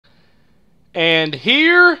And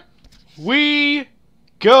here we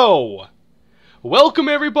go. Welcome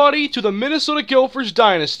everybody to the Minnesota Gophers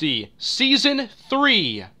Dynasty Season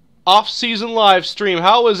 3 Off-Season live stream.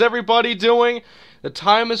 How is everybody doing? The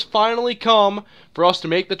time has finally come for us to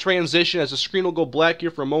make the transition, as the screen will go black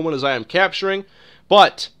here for a moment as I am capturing.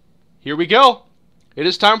 But here we go. It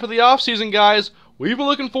is time for the off-season, guys. We've been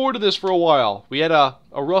looking forward to this for a while. We had a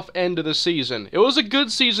rough end to the season. It was a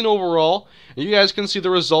good season overall, and you guys can see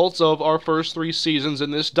the results of our first 3 seasons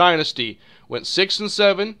in this dynasty. Went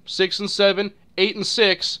 6-7, 6-7,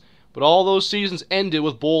 8-6, but all those seasons ended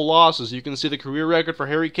with bowl losses. You can see the career record for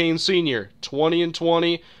Hurricane Sr.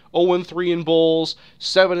 20-20, 0-3 in bowls,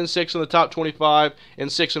 7-6 in the top 25,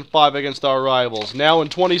 and 6-5 against our rivals. Now in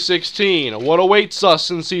 2016, what awaits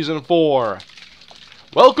us in Season 4?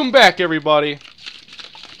 Welcome back, everybody.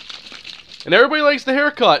 And everybody likes the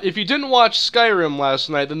haircut. If you didn't watch Skyrim last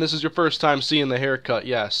night, then this is your first time seeing the haircut,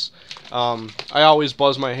 yes. I always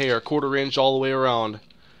buzz my hair, 1/4 inch all the way around.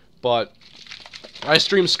 But I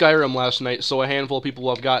streamed Skyrim last night, so a handful of people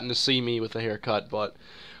have gotten to see me with the haircut. But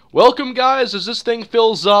welcome, guys, as this thing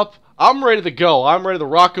fills up. I'm ready to go. I'm ready to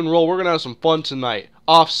rock and roll. We're going to have some fun tonight.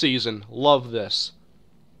 Off-season. Love this.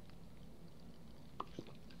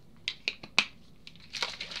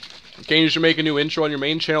 Okay, you should make a new intro on your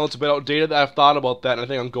main channel. It's a bit outdated. I've thought about that, and I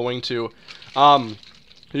think I'm going to.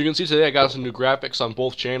 You can see today I got some new graphics on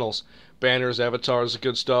both channels. Banners, avatars,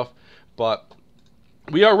 good stuff. But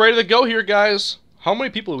we are ready to go here, guys. How many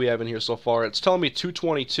people do we have in here so far? It's telling me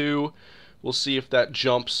 222. We'll see if that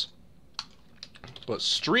jumps. But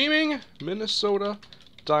streaming Minnesota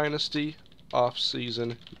Dynasty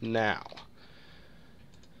off-season now.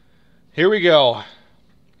 Here we go.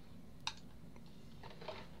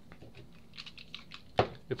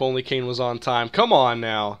 If only Kane was on time. Come on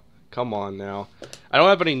now. Come on now. I don't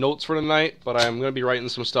have any notes for tonight, but I'm going to be writing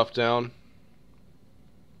some stuff down.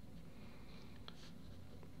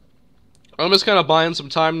 I'm just kind of buying some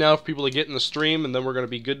time now for people to get in the stream, and then we're going to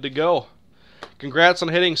be good to go. Congrats on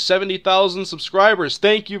hitting 70,000 subscribers.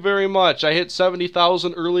 Thank you very much. I hit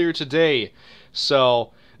 70,000 earlier today.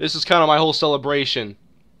 So, this is kind of my whole celebration.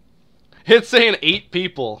 It's saying 8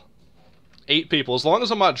 people. 8 people. As long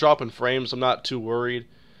as I'm not dropping frames, I'm not too worried.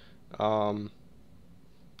 I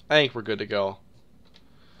think we're good to go.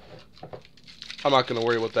 I'm not going to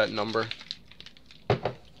worry about that number.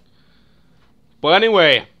 But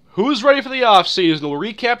anyway, who's ready for the off-season? We'll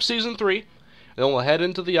recap Season 3, and then we'll head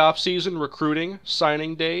into the off-season recruiting,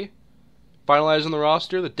 signing day, finalizing the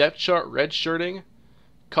roster, the depth chart, redshirting,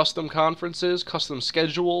 custom conferences, custom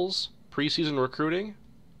schedules, preseason recruiting.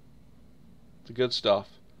 The good stuff.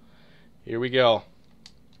 Here we go.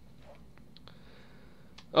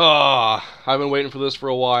 I've been waiting for this for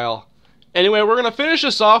a while. Anyway, we're going to finish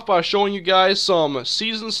this off by showing you guys some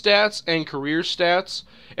season stats and career stats.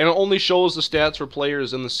 And it only shows the stats for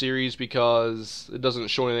players in the series because it doesn't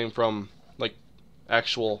show anything from, like,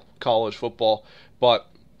 actual college football. But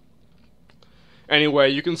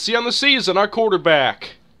anyway, you can see on the season, our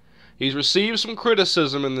quarterback. He's received some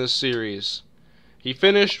criticism in this series. He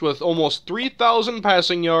finished with almost 3,000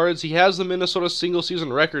 passing yards. He has the Minnesota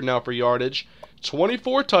single-season record now for yardage.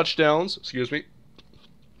 24 touchdowns,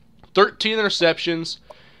 13 interceptions,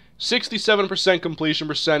 67% completion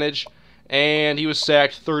percentage, and he was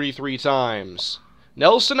sacked 33 times.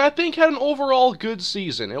 Nelson, I think, had an overall good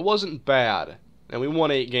season. It wasn't bad, and we won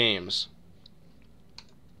 8 games.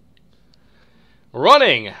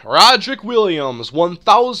 Running, Roderick Williams,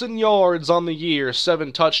 1,000 yards on the year,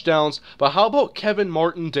 7 touchdowns. But how about Kevin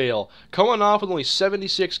Martindale, coming off with only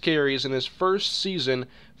 76 carries in his first season,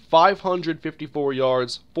 554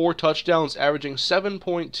 yards, 4 touchdowns, averaging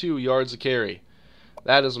 7.2 yards a carry.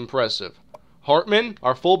 That is impressive. Hartman,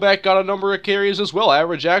 our fullback, got a number of carries as well,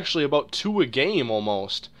 average actually about 2 a game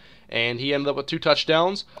almost. And he ended up with 2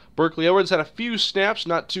 touchdowns. Berkeley Edwards had a few snaps,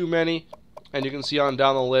 not too many. And you can see on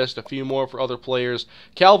down the list a few more for other players.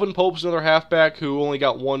 Calvin Pope's another halfback who only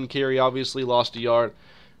got 1 carry, obviously lost a yard.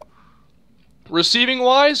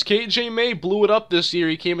 Receiving-wise, KJ May blew it up this year.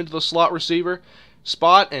 He came into the slot receiver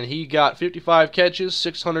spot, and he got 55 catches,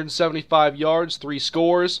 675 yards, 3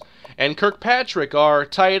 scores. And Kirkpatrick, our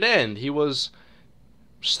tight end, he was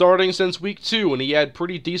starting since week 2, and he had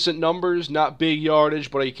pretty decent numbers, not big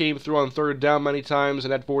yardage, but he came through on 3rd down many times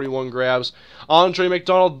and had 41 grabs. Andre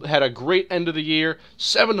McDonald had a great end of the year,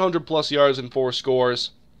 700-plus yards and 4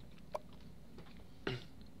 scores.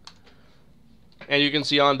 And you can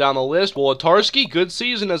see on down the list, Wolodarski, good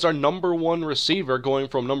season as our #1 receiver, going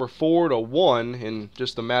from number 4 to 1 in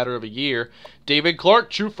just a matter of a year. David Clark,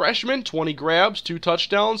 true freshman, 20 grabs, 2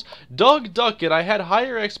 touchdowns. Doug Duckett, I had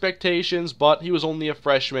higher expectations, but he was only a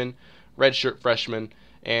freshman. redshirt freshman,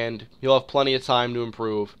 and he'll have plenty of time to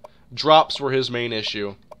improve. Drops were his main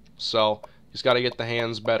issue, so he's got to get the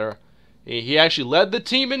hands better. He actually led the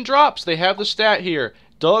team in drops. They have the stat here.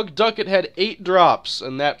 Doug Duckett had 8 drops,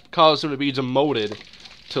 and that caused him to be demoted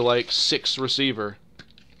to like 6th receiver.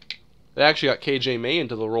 They actually got KJ May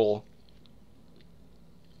into the role.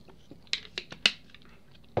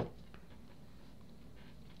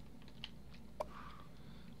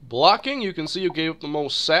 Blocking, you can see who gave up the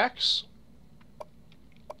most sacks.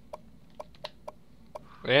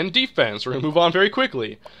 And defense, we're going to move on very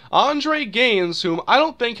quickly. Andre Gaines, whom I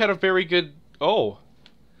don't think had a very good... Oh.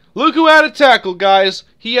 Look who had a tackle, guys.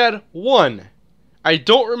 He had 1. I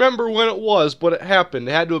don't remember when it was, but it happened.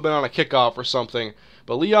 It had to have been on a kickoff or something.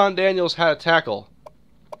 But Leon Daniels had a tackle.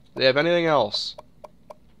 Do they have anything else?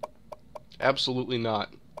 Absolutely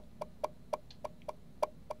not.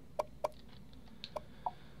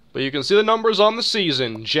 But you can see the numbers on the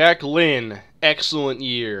season. Jack Lynn, excellent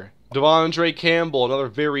year. Devondre Campbell, another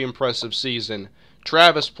very impressive season.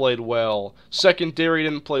 Travis played well. Secondary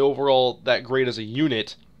didn't play overall that great as a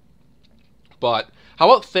unit. But how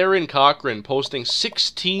about Theron Cochran posting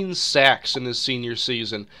 16 sacks in his senior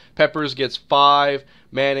season? Peppers gets 5,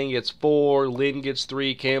 Manning gets 4, Lynn gets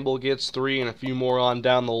 3, Campbell gets 3, and a few more on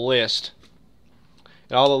down the list.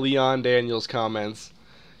 And all the Leon Daniels comments.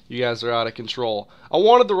 You guys are out of control. I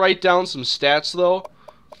wanted to write down some stats, though,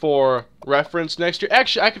 for reference next year.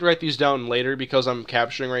 Actually, I could write these down later because I'm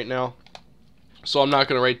capturing right now. So I'm not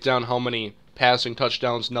going to write down how many passing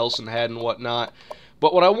touchdowns Nelson had and whatnot.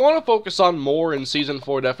 But what I want to focus on more in Season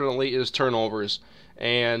 4 definitely is turnovers.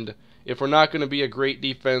 And if we're not going to be a great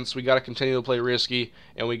defense, we got to continue to play risky,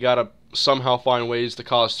 and we got to somehow find ways to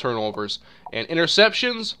cause turnovers. And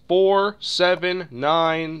interceptions, 4, 7,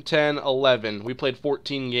 9, 10, 11. We played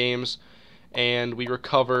 14 games, and we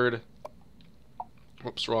recovered...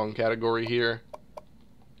 Whoops, wrong category here.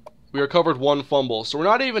 We recovered 1 fumble. So we're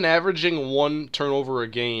not even averaging 1 turnover a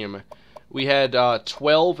game. We had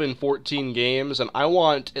 12 in 14 games, and I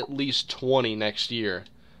want at least 20 next year.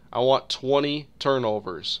 I want 20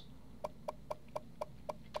 turnovers.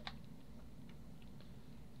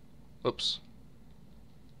 Oops.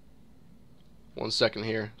 1 second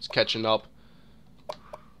here. It's catching up.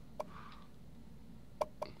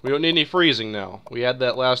 We don't need any freezing now. We had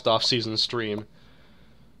that last off-season stream.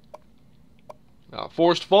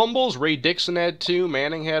 Forced fumbles. Ray Dixon had 2.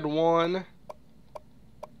 Manning had 1.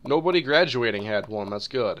 Nobody graduating had 1. That's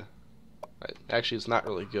good. Actually, it's not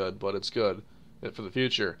really good, but it's good for the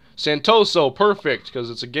future. Santoso, perfect, because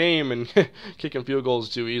it's a game and kicking field goals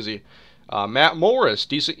is too easy. Matt Morris,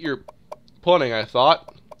 decent year punting, I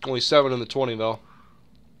thought. Only 7 in the 20, though.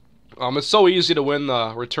 It's so easy to win the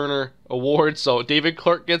returner award, so David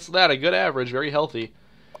Clark gets that. A good average, very healthy.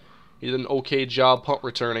 He did an okay job punt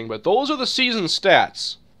returning, but those are the season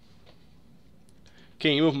stats.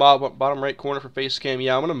 Can you move bottom right corner for face cam?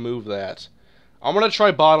 Yeah, I'm going to move that. I'm going to try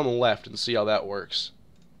bottom left and see how that works.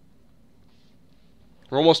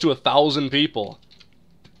 We're almost to 1,000 people.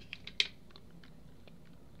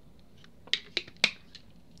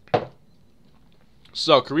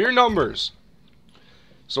 So, career numbers.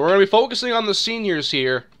 So we're going to be focusing on the seniors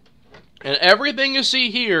here. And everything you see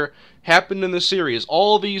here happened in the series.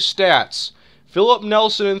 All these stats. Philip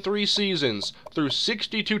Nelson in 3 seasons threw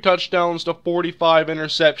 62 touchdowns to 45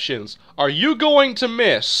 interceptions. Are you going to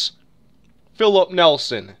miss Philip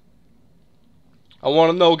Nelson? I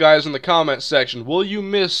want to know, guys, in the comment section. Will you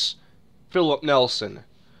miss Philip Nelson?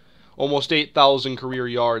 Almost 8,000 career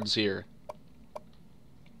yards here.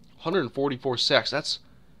 144 sacks. That's...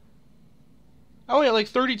 I only had like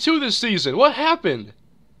 32 this season. What happened?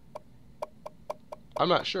 I'm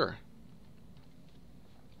not sure.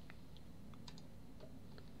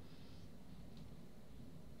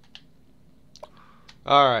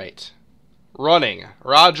 Alright. Running.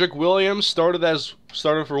 Roderick Williams started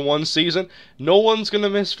for 1 season. No one's going to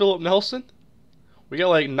miss Philip Nelson? We got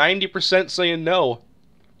like 90% saying no.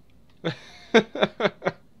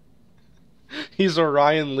 He's a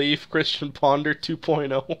Ryan Leaf, Christian Ponder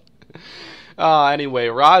 2.0. Anyway,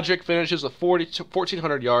 Roderick finishes with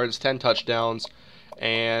 1,400 yards, 10 touchdowns,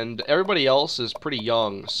 and everybody else is pretty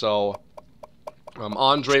young. So,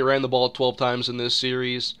 Andre ran the ball 12 times in this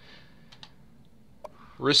series.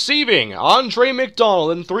 Receiving, Andre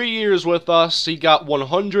McDonald in 3 years with us, he got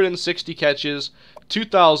 160 catches,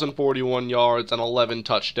 2,041 yards, and 11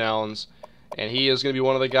 touchdowns. And he is going to be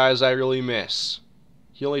one of the guys I really miss.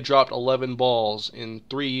 He only dropped 11 balls in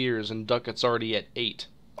 3 years, and Duckett's already at 8.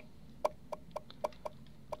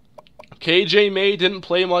 KJ May didn't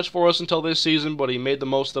play much for us until this season, but he made the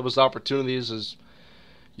most of his opportunities. As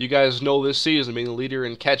You guys know this season being the leader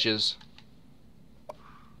in catches.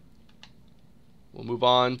 We'll move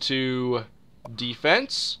on to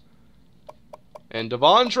defense. And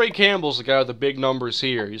Devondre Campbell's the guy with the big numbers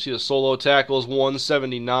here. You see the solo tackles,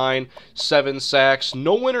 179, 7 sacks,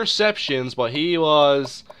 no interceptions, but he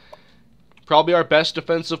was probably our best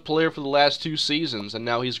defensive player for the last 2 seasons, and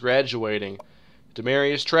now he's graduating.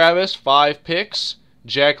 Demarius Travis, 5 picks.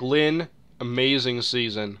 Jack Lynn, amazing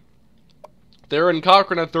season. Theron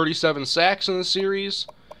Cochran had 37 sacks in the series.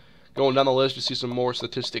 Going down the list, you see some more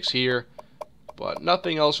statistics here. But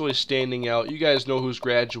nothing else really standing out. You guys know who's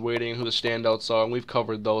graduating and who the standouts are, and we've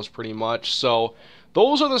covered those pretty much. So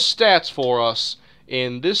those are the stats for us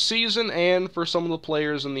in this season and for some of the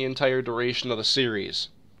players in the entire duration of the series.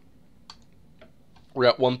 We're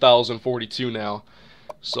at 1,042 now.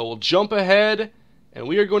 So we'll jump ahead, and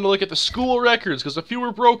we are going to look at the school records, because a few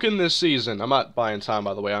were broken this season. I'm not buying time,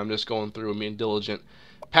 by the way. I'm just going through and being diligent.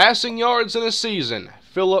 Passing yards in a season,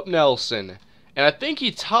 Philip Nelson. And I think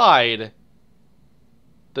he tied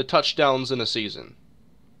the touchdowns in a season.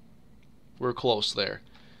 We're close there.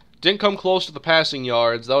 Didn't come close to the passing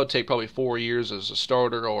yards. That would take probably 4 years as a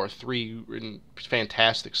starter or 3 in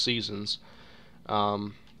fantastic seasons.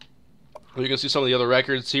 You can see some of the other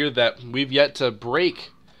records here that we've yet to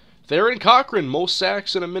break. Theron Cochran, most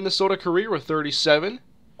sacks in a Minnesota career with 37.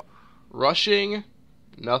 Rushing,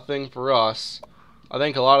 nothing for us. I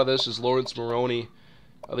think a lot of this is Lawrence Maroney.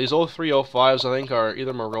 These 03-05s I think are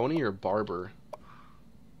either Maroney or Barber.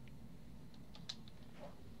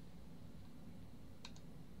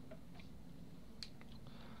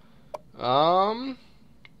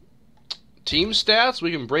 Team stats,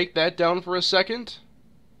 we can break that down for a second.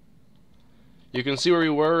 You can see where we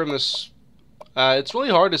were in this. It's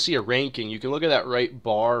really hard to see a ranking. You can look at that right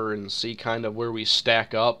bar and see kind of where we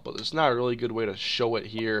stack up, but it's not a really good way to show it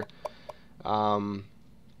here. Yeah,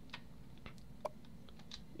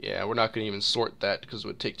 we're not going to even sort that because it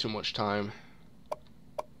would take too much time.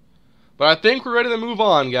 But I think we're ready to move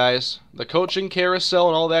on, guys. The coaching carousel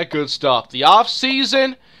and all that good stuff. The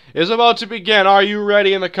off-season is about to begin. Are you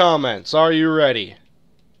ready in the comments? Are you ready?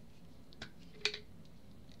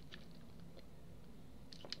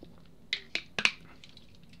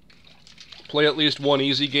 Play at least one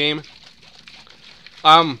easy game.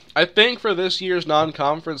 I think for this year's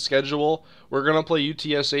non-conference schedule, we're going to play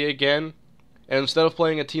UTSA again. And instead of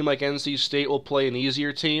playing a team like NC State, we'll play an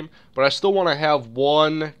easier team. But I still want to have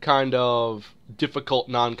one kind of difficult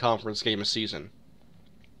non-conference game a season.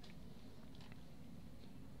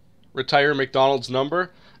 Retire McDonald's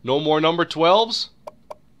number. No more number 12s.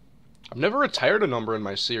 I've never retired a number in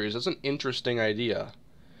my series. That's an interesting idea.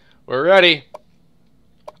 We're ready.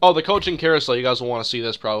 Oh, the coaching carousel. You guys will want to see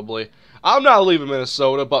this probably. I'm not leaving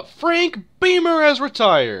Minnesota, but Frank Beamer has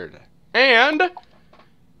retired. And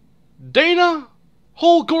Dana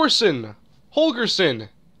Holgorsen.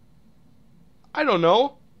 I don't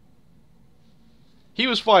know. He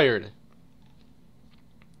was fired.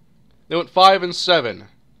 They went 5-7.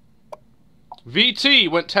 VT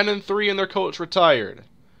went 10-3 and their coach retired.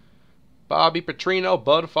 Bobby Petrino,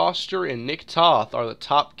 Bud Foster, and Nick Toth are the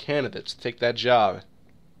top candidates to take that job.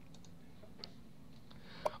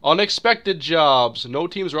 Unexpected jobs. No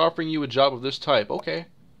teams are offering you a job of this type. Okay.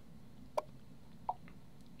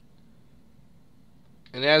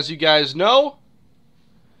 And as you guys know,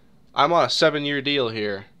 I'm on a 7-year deal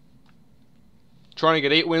here. Trying to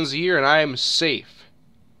get 8 wins a year, and I am safe.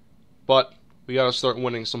 But we got to start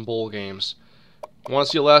winning some bowl games. Want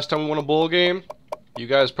to see the last time we won a bowl game? You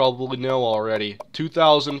guys probably know already.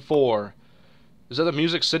 2004. Is that the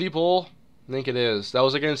Music City Bowl? I think it is. That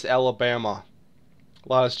was against Alabama. A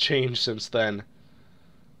lot has changed since then.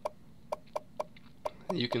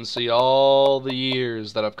 You can see all the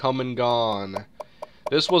years that have come and gone.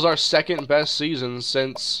 This was our second best season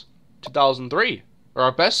since 2003. Or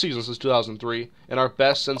our best season since 2003. And our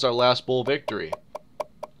best since our last bowl victory.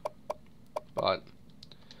 But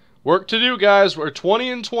work to do, guys. We're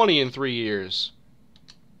 20-20 in 3 years.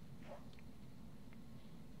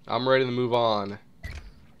 I'm ready to move on.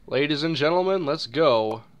 Ladies and gentlemen, let's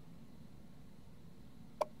go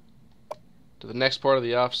to the next part of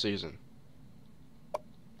the offseason.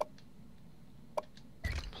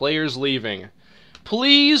 Players leaving.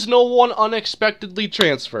 Please, no one unexpectedly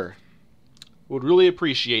transfer. Would really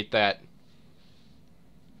appreciate that.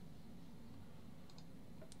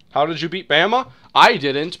 How did you beat Bama? I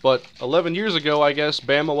didn't, but 11 years ago, I guess,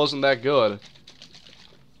 Bama wasn't that good.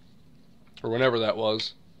 Or whenever that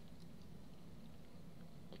was.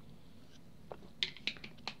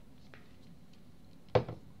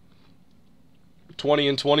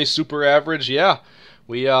 $20-20 super average. Yeah,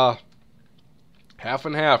 we Half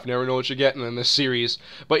and half. Never know what you're getting in this series.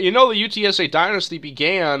 But you know the UTSA Dynasty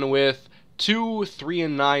began with 2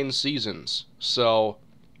 3-9 seasons. So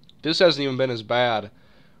this hasn't even been as bad.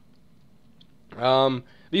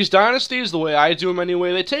 These dynasties, the way I do them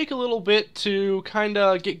anyway, they take a little bit to kind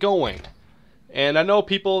of get going. And I know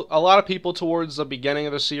a lot of people towards the beginning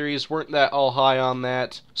of the series weren't that all high on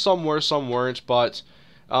that. Some were, some weren't. But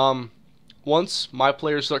once my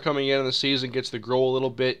players start coming in and the season gets to grow a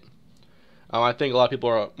little bit, I think a lot of people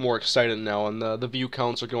are more excited now. And the view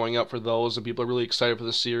counts are going up for those. And people are really excited for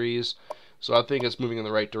the series. So I think it's moving in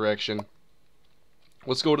the right direction.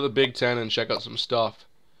 Let's go to the Big Ten and check out some stuff.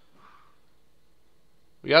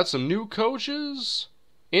 We got some new coaches.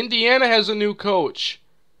 Indiana has a new coach.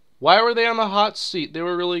 Why were they on the hot seat? They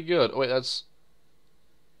were really good. Oh, wait, that's...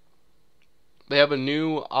 They have a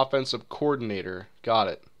new offensive coordinator. Got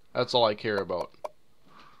it. That's all I care about.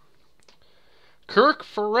 Kirk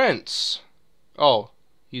Ferentz. Oh,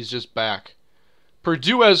 he's just back.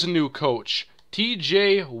 Purdue has a new coach.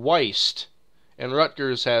 T.J. Weist. And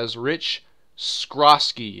Rutgers has Rich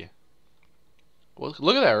Skrosky. Well,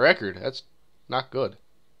 look at that record. That's not good.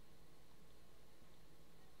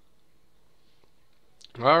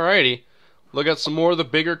 Alrighty. Look at some more of the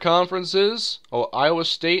bigger conferences. Oh, Iowa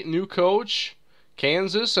State, new coach.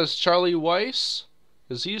 Kansas has Charlie Weiss.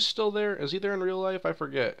 Is he still there? Is he there in real life? I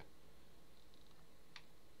forget.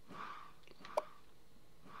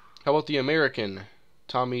 How about the American?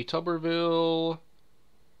 Tommy Tuberville.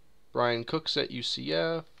 Brian Cooks at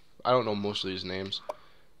UCF. I don't know most of these names.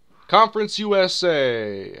 Conference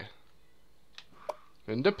USA.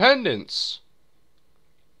 Independence.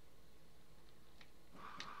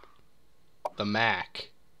 The MAC.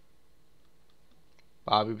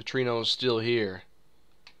 Bobby Petrino is still here.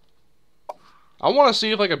 I want to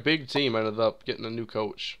see if like a big team ended up getting a new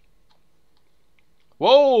coach.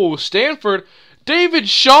 Whoa, Stanford. David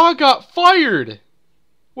Shaw got fired.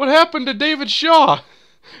 What happened to David Shaw?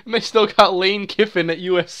 And they still got Lane Kiffin at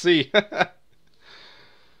USC.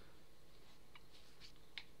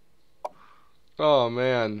 Oh,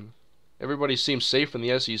 man. Everybody seems safe in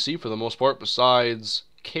the SEC for the most part besides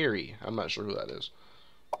Carey. I'm not sure who that is.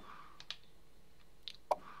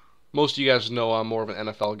 Most of you guys know I'm more of an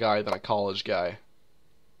NFL guy than a college guy.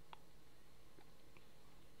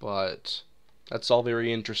 But that's all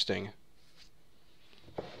very interesting.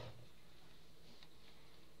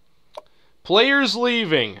 Players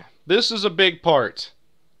leaving. This is a big part.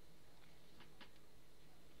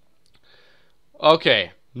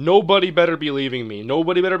 Okay. Nobody better be leaving me.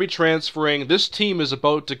 Nobody better be transferring. This team is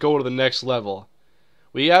about to go to the next level.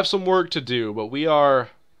 We have some work to do, but we're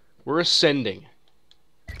ascending.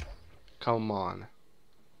 Come on.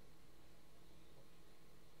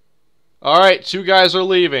 Alright, 2 guys are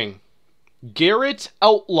leaving. Garrett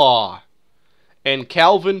Outlaw and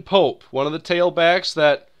Calvin Pope, one of the tailbacks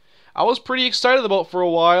that I was pretty excited about for a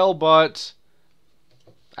while, but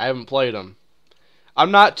I haven't played him.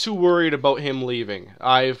 I'm not too worried about him leaving.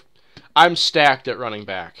 I'm stacked at running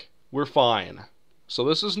back. We're fine. So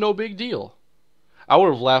this is no big deal. I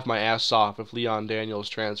would have laughed my ass off if Leon Daniels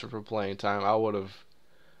transferred for playing time. I would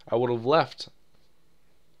have left.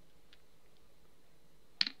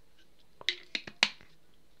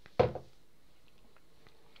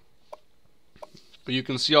 But you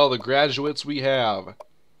can see all the graduates we have.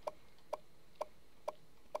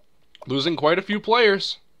 Losing quite a few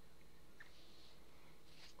players.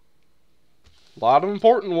 A lot of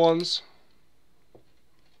important ones.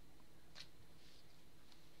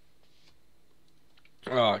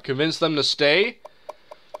 Convince them to stay?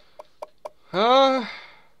 I'd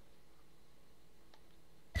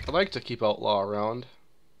like to keep Outlaw around.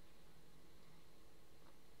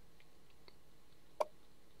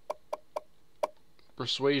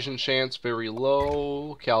 Persuasion chance very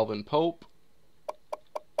low. Calvin Pope.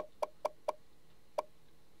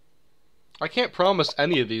 I can't promise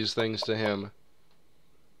any of these things to him.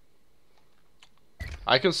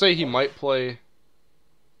 I can say he might play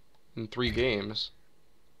in 3 games.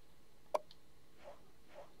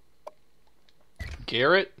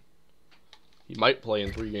 Garrett? He might play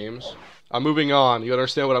in 3 games. I'm moving on. You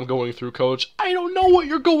understand what I'm going through, Coach? I don't know what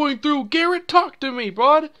you're going through. Garrett, talk to me,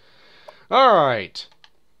 bud. Alright.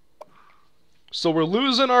 So we're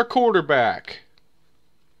losing our quarterback.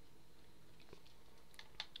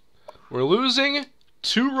 We're losing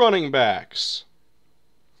 2 running backs.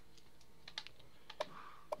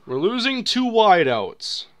 We're losing 2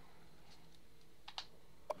 wideouts.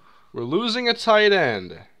 We're losing a tight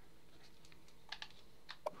end.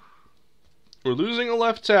 We're losing a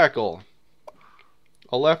left tackle.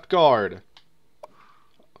 A left guard.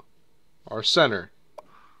 Our center.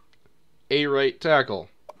 a right tackle.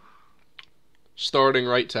 Starting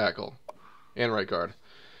right tackle. And right guard.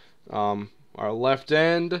 Our left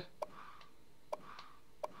end.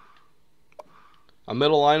 A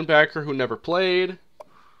middle linebacker who never played.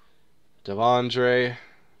 Devondre.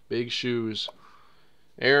 Big shoes.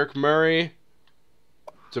 Eric Murray.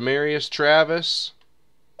 Demarius Travis.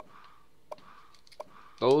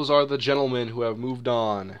 Those are the gentlemen who have moved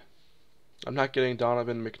on. I'm not getting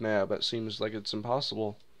Donovan McNabb. That seems like it's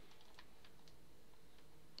impossible.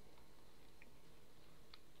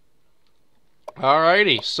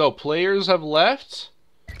 Alrighty, so players have left.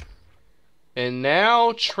 And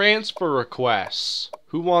now transfer requests.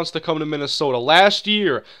 Who wants to come to Minnesota? Last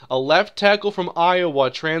year, a left tackle from Iowa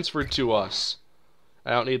transferred to us.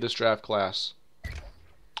 I don't need this draft class.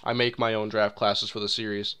 I make my own draft classes for the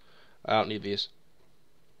series. I don't need these.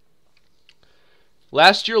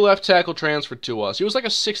 Last year, left tackle transferred to us. He was like a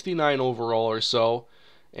 69 overall or so.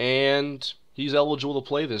 And he's eligible to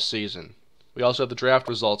play this season. We also have the draft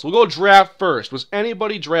results. We'll go draft first. Was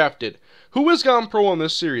anybody drafted? Who has gone pro in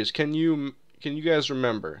this series? Can you guys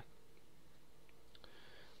remember?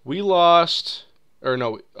 We lost, or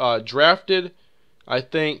no, drafted, I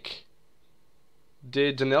think.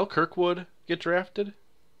 Did Donnell Kirkwood get drafted?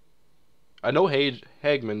 I know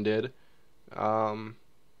Hagman did. I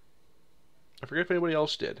forget if anybody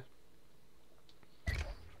else did.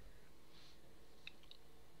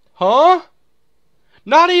 Huh?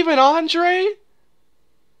 Not even Andre?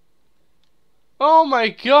 Oh my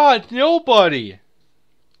god, nobody.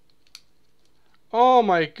 Oh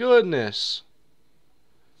my goodness.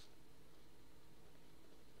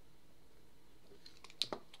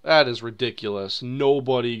 That is ridiculous.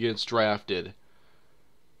 Nobody gets drafted.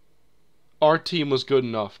 Our team was good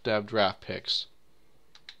enough to have draft picks.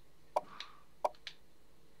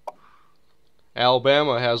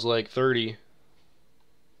 Alabama has like 30.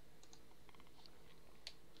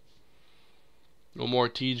 No more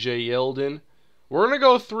TJ Yeldon. We're going to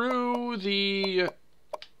go through the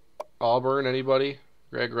Auburn, anybody?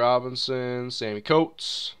 Greg Robinson, Sammy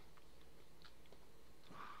Coates.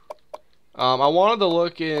 I wanted to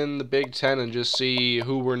look in the Big Ten and just see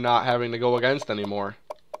who we're not having to go against anymore.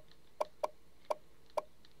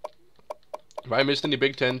 Have I missed any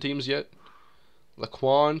Big Ten teams yet?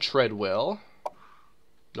 Laquan Treadwell.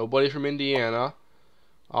 Nobody from Indiana.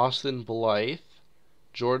 Austin Blythe.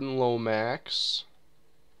 Jordan Lomax.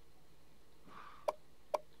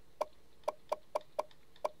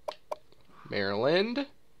 Maryland.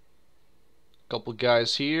 Couple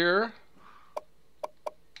guys here.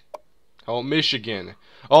 How about Michigan?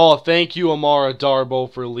 Oh, thank you, Amara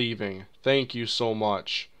Darboh, for leaving. Thank you so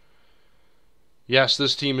much. Yes,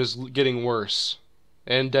 this team is getting worse.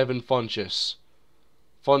 And Devin Funchess.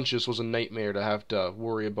 Funchess was a nightmare to have to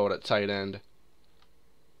worry about at tight end.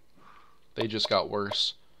 They just got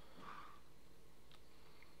worse.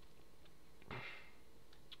 A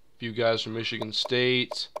few guys from Michigan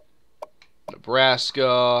State.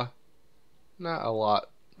 Nebraska. Not a lot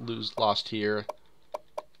lost here.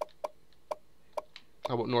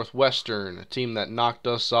 How about Northwestern? A team that knocked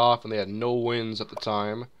us off and they had no wins at the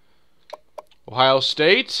time. Ohio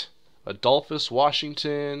State. Adolphus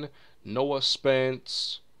Washington. Noah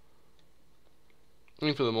Spence. I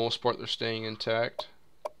think for the most part they're staying intact.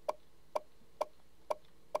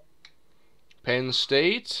 Penn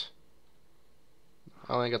State.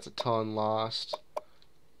 I don't think that's a ton lost.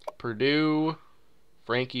 Purdue.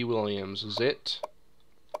 Frankie Williams is it.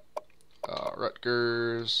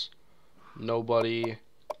 Rutgers. Nobody.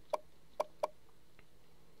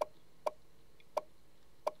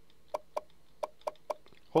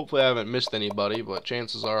 Hopefully I haven't missed anybody, but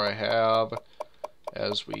chances are I have.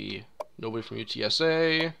 Nobody from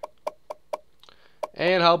UTSA.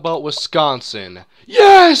 And how about Wisconsin?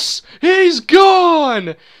 Yes! He's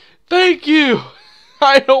gone! Thank you!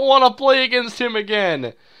 I don't want to play against him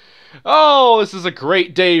again. Oh, this is a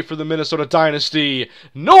great day for the Minnesota Dynasty.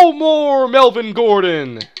 No more Melvin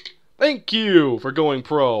Gordon. Thank you for going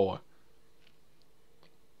pro.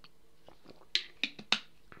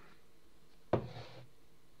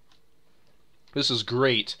 This is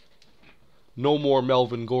great. No more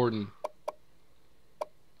Melvin Gordon.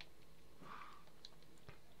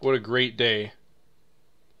 What a great day.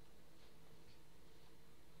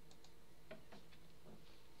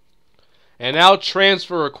 And now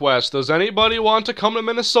transfer request. Does anybody want to come to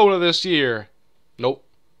Minnesota this year? Nope.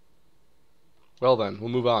 Well then, we'll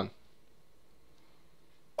move on.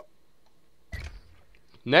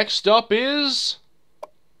 Next up is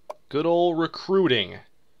good old recruiting.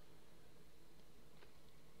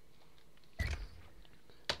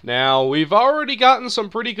 Now, we've already gotten some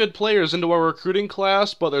pretty good players into our recruiting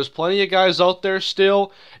class, but there's plenty of guys out there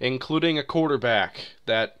still, including a quarterback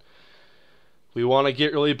that we want to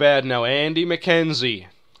get really bad now. Andy McKenzie.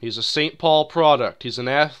 He's a St. Paul product. He's an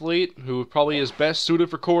athlete who probably is best suited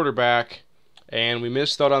for quarterback, and we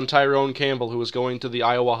missed out on Tyrone Campbell, who was going to the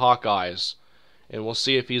Iowa Hawkeyes. And we'll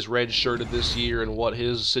see if he's redshirted this year and what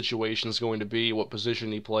his situation is going to be, what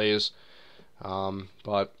position he plays.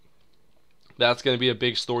 But that's going to be a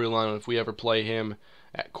big storyline if we ever play him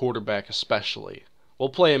at quarterback, especially. We'll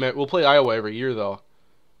play Iowa every year, though.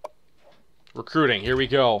 Recruiting. Here we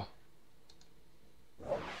go.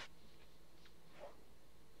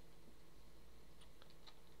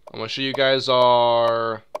 I'm going to show you guys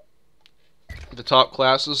the top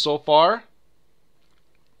classes so far.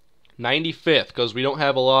 95th, because we don't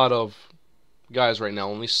have a lot of guys right now,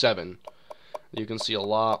 only 7. You can see a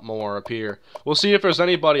lot more up here. We'll see if there's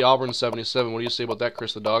anybody. Auburn 77. What do you say about that,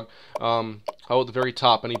 Chris the Dog? How about the very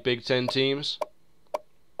top? Any Big Ten teams?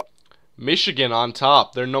 Michigan on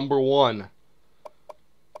top. They're number 1. And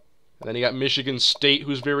then you got Michigan State,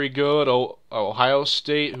 who's very good. Ohio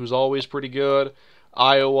State, who's always pretty good.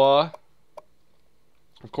 Iowa.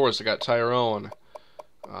 Of course, I got Tyrone.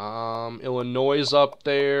 Illinois is up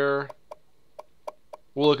there.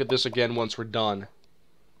 We'll look at this again once we're done.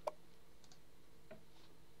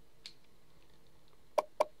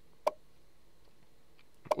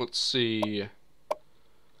 Let's see.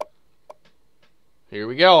 Here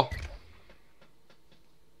we go.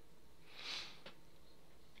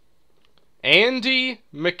 Andy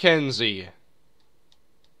McKenzie.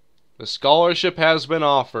 The scholarship has been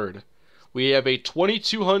offered. We have a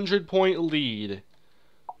 2,200 point lead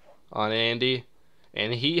on Andy,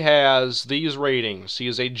 and he has these ratings. He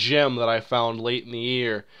is a gem that I found late in the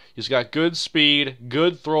year. He's got good speed,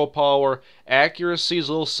 good throw power, accuracy is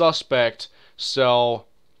a little suspect, so,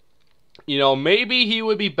 you know, maybe he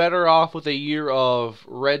would be better off with a year of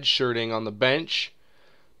redshirting on the bench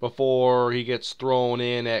before he gets thrown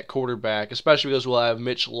in at quarterback, especially because we'll have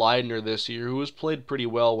Mitch Leidner this year, who has played pretty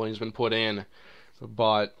well when he's been put in.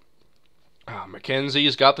 But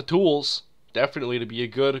McKenzie's got the tools, definitely, to be a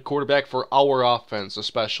good quarterback for our offense,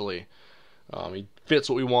 especially. He fits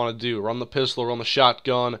what we want to do. Run the pistol, run the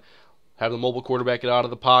shotgun, have the mobile quarterback get out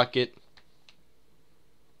of the pocket.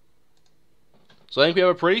 So I think we have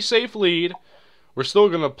a pretty safe lead. We're still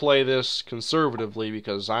going to play this conservatively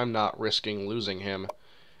because I'm not risking losing him.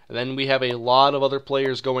 And then we have a lot of other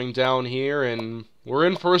players going down here, and we're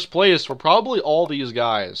in first place for probably all these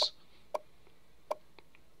guys.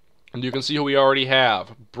 And you can see who we already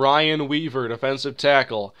have. Brian Weaver, defensive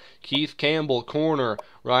tackle. Keith Campbell, corner.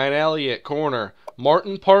 Ryan Elliott, corner.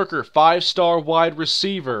 Martin Parker, 5-star wide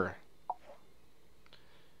receiver.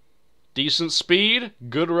 Decent speed,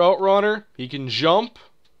 good route runner. He can jump.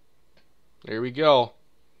 There we go.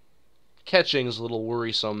 Catching is a little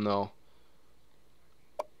worrisome, though.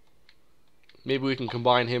 Maybe we can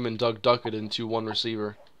combine him and Doug Duckett into one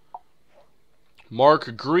receiver.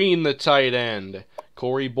 Mark Green, the tight end.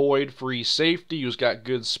 Corey Boyd, free safety, who's got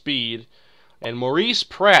good speed. And Maurice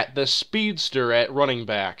Pratt, the speedster, at running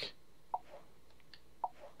back.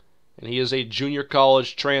 And he is a junior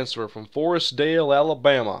college transfer from Forestdale,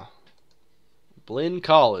 Alabama. Blinn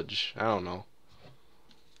College. I don't know.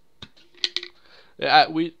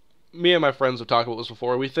 Me and my friends have talked about this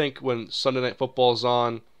before. We think when Sunday Night Football's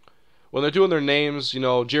on, when they're doing their names, you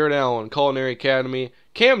know, Jared Allen, Culinary Academy,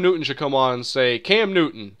 Cam Newton should come on and say, Cam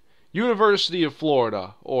Newton, University of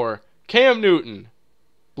Florida, or Cam Newton,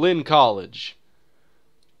 Blinn College.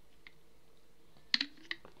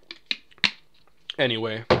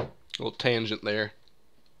 Anyway, a little tangent there.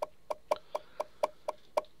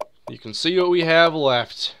 You can see what we have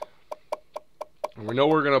left. And we know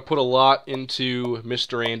we're going to put a lot into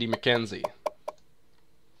Mr. Andy McKenzie.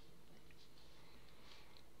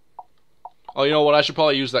 Oh, you know what? I should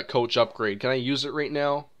probably use that coach upgrade. Can I use it right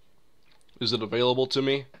now? Is it available to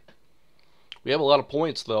me? We have a lot of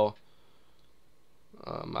points, though.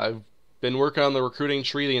 I've been working on the recruiting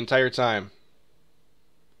tree the entire time.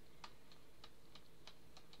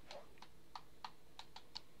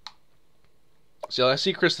 See, I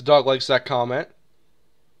see Chris the Dog likes that comment.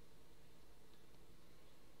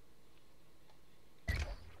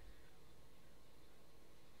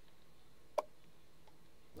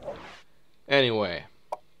 Anyway,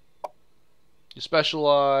 you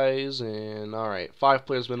specialize in, alright, 5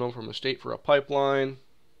 players minimum from a state for a pipeline.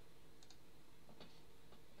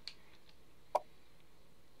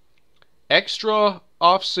 Extra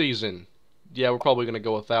off-season. Yeah, we're probably going to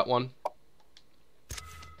go with that one.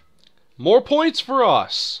 More points for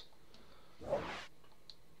us.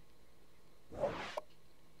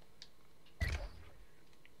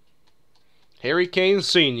 Hurricane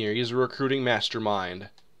Sr., he's a recruiting mastermind.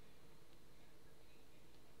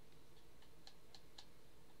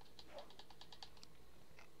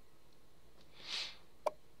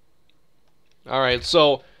 Alright,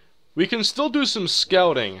 so we can still do some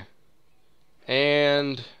scouting.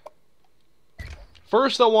 And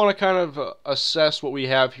first I want to kind of assess what we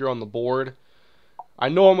have here on the board. I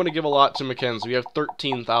know I'm going to give a lot to Mackenzie. We have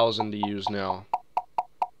 13,000 to use now.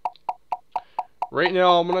 Right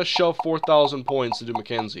now, I'm going to shove 4,000 points into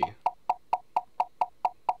Mackenzie.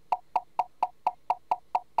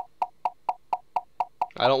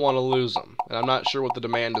 I don't want to lose him. And I'm not sure what the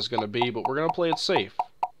demand is going to be, but we're going to play it safe.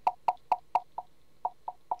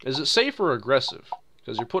 Is it safe or aggressive?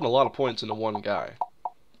 Because you're putting a lot of points into one guy.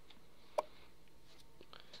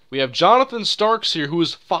 We have Jonathan Starks here, who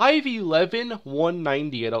is 5'11",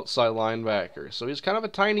 190 at outside linebacker. So he's kind of a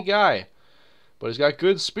tiny guy. But he's got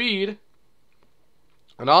good speed.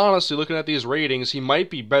 And honestly, looking at these ratings, he might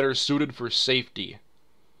be better suited for safety.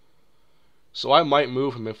 So I might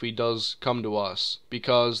move him if he does come to us.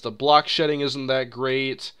 Because the block shedding isn't that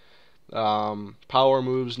great. Power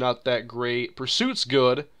move's not that great. Pursuit's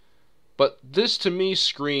good. But this to me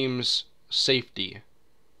screams safety.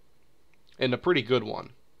 And a pretty good one.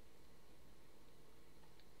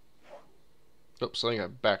 Oops, I think I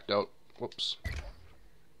backed out. Whoops.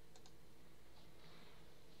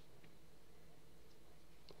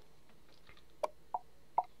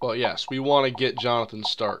 But yes, we want to get Jonathan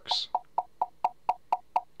Starks.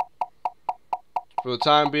 For the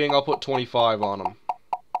time being, I'll put 25 on him.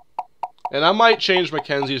 And I might change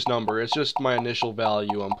Mackenzie's number. It's just my initial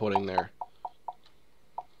value I'm putting there.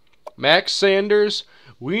 Max Sanders,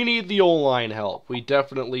 we need the O-line help. We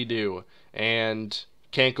definitely do. And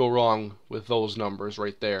can't go wrong with those numbers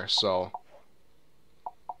right there. So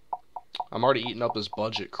I'm already eating up his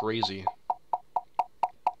budget. Crazy.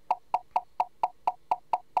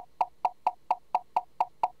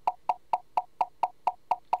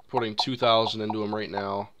 Putting 2,000 into him right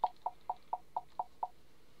now.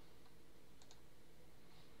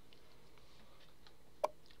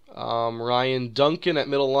 Ryan Duncan at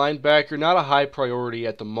middle linebacker, not a high priority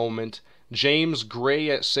at the moment. James Gray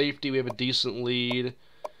at safety, we have a decent lead.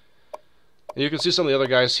 And you can see some of the other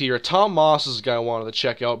guys here. Tom Moss is a guy I wanted to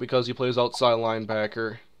check out because he plays outside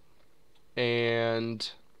linebacker. And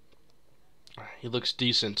he looks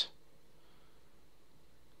decent.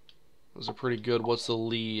 Those are pretty good. What's the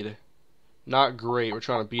lead? Not great. We're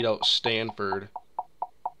trying to beat out Stanford.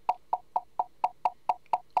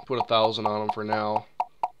 Put 1,000 on him for now.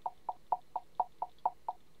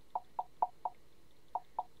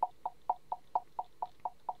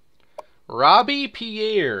 Robbie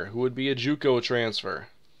Pierre, who would be a JUCO transfer.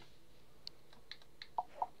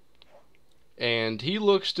 And he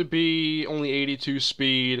looks to be only 82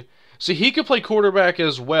 speed. See, he could play quarterback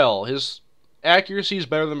as well. His accuracy is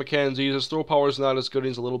better than Mackenzie's. His throw power is not as good.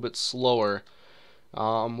 He's a little bit slower.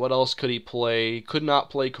 What else could he play? Could not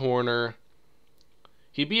play corner.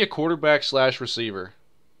 He'd be a quarterback slash receiver.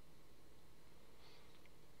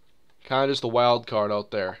 Kind of just the wild card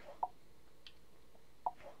out there.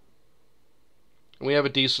 And we have a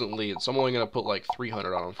decent lead, so I'm only going to put like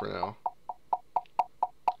 300 on him for now.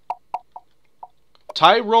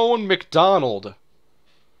 Tyrone McDonald.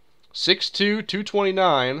 6'2",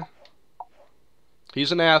 229.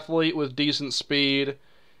 He's an athlete with decent speed.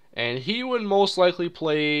 And he would most likely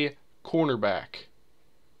play cornerback.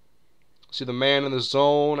 See the man in the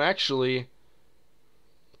zone. Actually,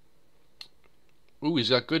 ooh,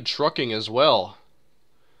 he's got good trucking as well.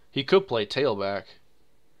 He could play tailback.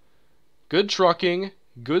 Good trucking,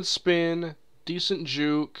 good spin, decent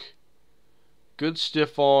juke, good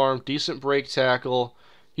stiff arm, decent break tackle.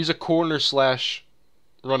 He's a corner slash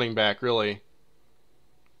running back, really.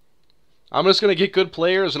 I'm just going to get good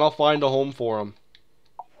players and I'll find a home for them.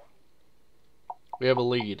 We have a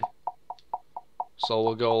lead. So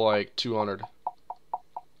we'll go like 200.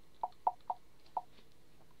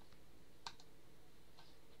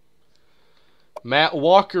 Matt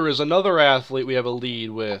Walker is another athlete we have a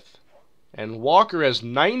lead with. And Walker has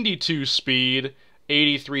 92 speed,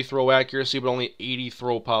 83 throw accuracy, but only 80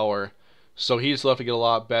 throw power. So he's left to get a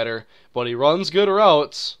lot better. But he runs good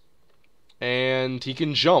routes. And he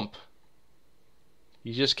can jump.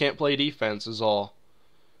 He just can't play defense is all.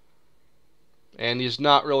 And he's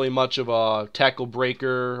not really much of a tackle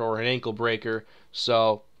breaker or an ankle breaker.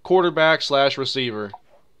 So, quarterback slash receiver.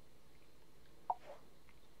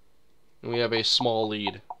 And we have a small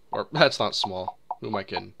lead. Or, that's not small. Who am I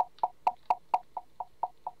kidding?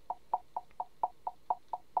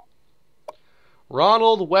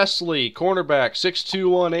 Ronald Wesley, cornerback, 6'2",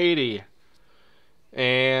 180.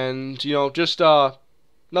 And, you know, just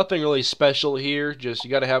nothing really special here. Just you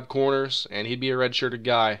got to have corners, and he'd be a redshirted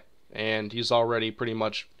guy. And he's already pretty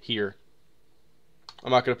much here.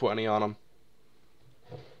 I'm not going to put any on him.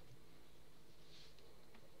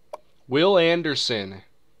 Will Anderson.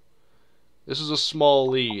 This is a small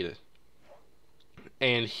lead.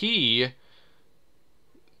 And he,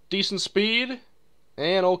 decent speed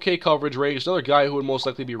and okay coverage rate. He's another guy who would most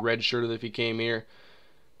likely be redshirted if he came here.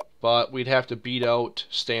 But we'd have to beat out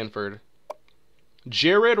Stanford.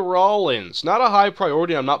 Jared Rollins. Not a high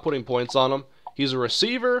priority. I'm not putting points on him. He's a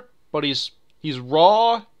receiver, but he's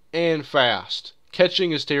raw and fast.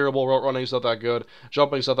 Catching is terrible. Route running is not that good.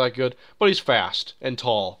 Jumping is not that good. But he's fast and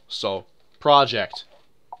tall. So, project.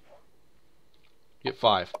 Get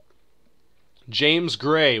 5. James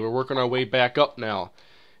Gray. We're working our way back up now.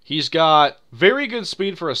 He's got very good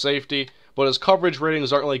speed for a safety, but his coverage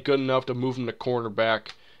ratings aren't really good enough to move him to cornerback,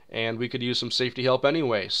 and we could use some safety help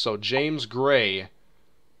anyway. So James Gray,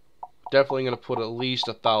 definitely going to put at least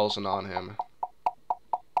 1,000 on him.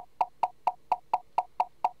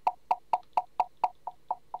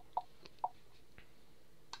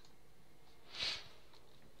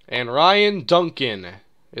 And Ryan Duncan.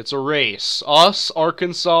 It's a race. Us,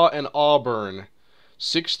 Arkansas, and Auburn.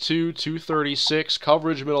 6'2", 236,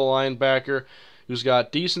 coverage middle linebacker who's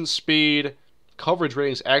got decent speed. Coverage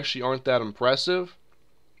ratings actually aren't that impressive.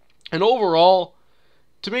 And overall,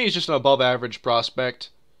 to me, he's just an above-average prospect.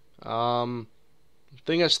 The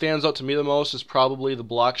thing that stands out to me the most is probably the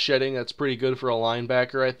block shedding. That's pretty good for a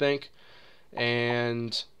linebacker, I think.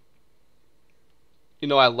 And, you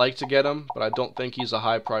know, I'd like to get him, but I don't think he's a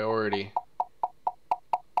high priority.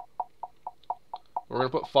 We're going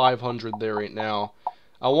to put 500 there right now.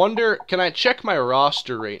 I wonder, can I check my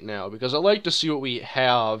roster right now? Because I'd like to see what we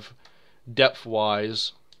have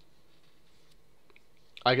depth-wise.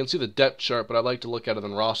 I can see the depth chart, but I'd like to look at it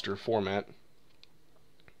in roster format.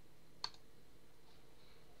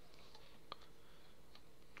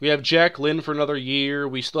 We have Jack Lynn for another year.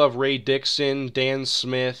 We still have Ray Dixon, Dan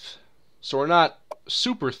Smith. So we're not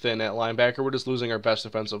super thin at linebacker. We're just losing our best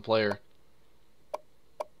defensive player.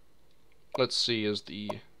 Let's see, is the...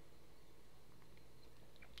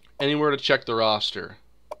 anywhere to check the roster.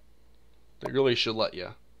 They really should let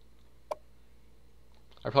you.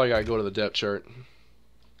 I probably gotta go to the depth chart.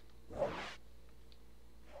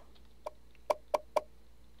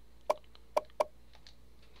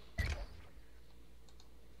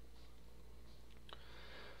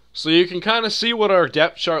 So you can kind of see what our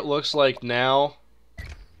depth chart looks like now.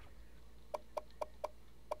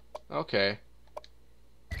 Okay.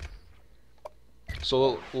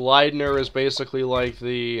 So Leidner is basically like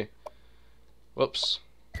the... whoops.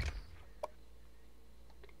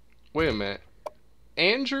 Wait a minute.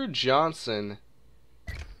 Andrew Johnson.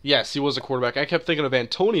 Yes, he was a quarterback. I kept thinking of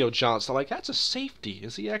Antonio Johnson. I'm like, that's a safety.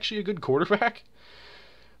 Is he actually a good quarterback?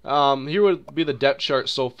 Here would be the depth chart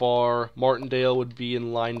so far. Martindale would be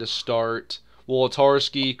in line to start.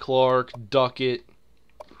 Wolotarski, Clark, Duckett,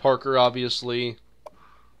 Parker, obviously.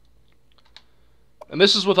 And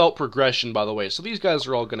this is without progression, by the way. So these guys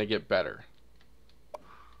are all going to get better.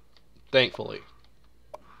 Thankfully.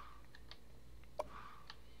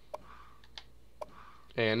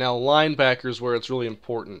 And now linebackers, where it's really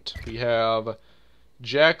important. We have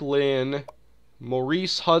Jack Lynn,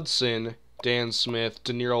 Maurice Hudson, Dan Smith,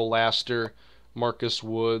 DeNiro Laster, Marcus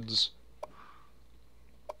Woods.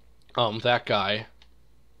 That guy.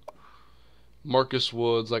 Marcus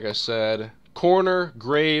Woods, like I said. Corner,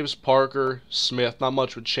 Graves, Parker, Smith. Not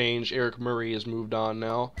much would change. Eric Murray has moved on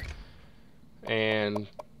now. And,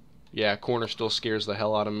 yeah, corner still scares the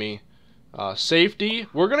hell out of me. Safety,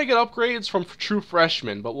 we're going to get upgrades from true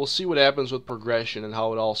freshmen, but we'll see what happens with progression and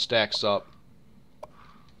how it all stacks up.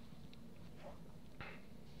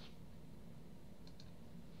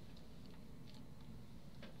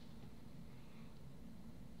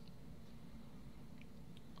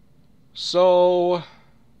 So,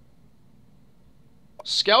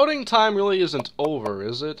 scouting time really isn't over,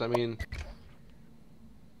 is it? I mean,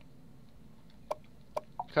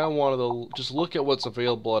 kind of wanted to just look at what's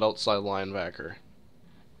available at outside linebacker.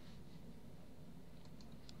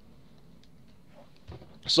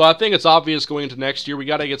 So I think it's obvious going into next year we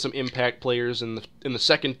got to get some impact players in the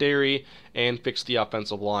secondary and fix the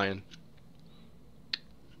offensive line.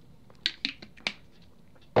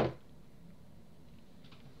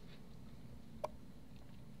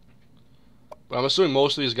 But I'm assuming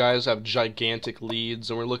most of these guys have gigantic leads,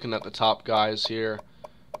 and we're looking at the top guys here.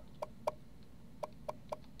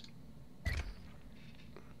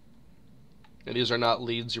 And these are not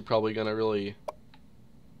leads you're probably going to really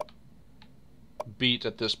beat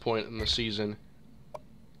at this point in the season.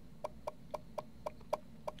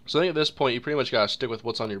 So I think at this point you pretty much gotta stick with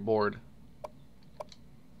what's on your board.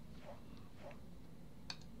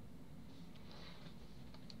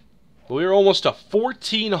 We're almost to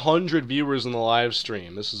 1,400 viewers in the live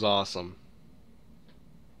stream. This is awesome.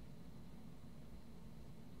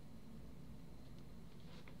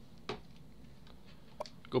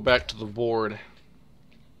 Go back to the board.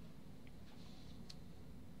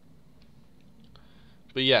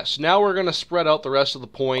 But yes, now we're gonna spread out the rest of the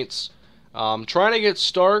points. Trying to get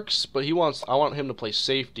Starks, but I want him to play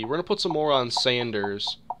safety. We're gonna put some more on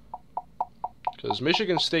Sanders, because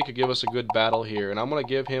Michigan State could give us a good battle here, and I'm gonna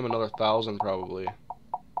give him another 1,000 probably.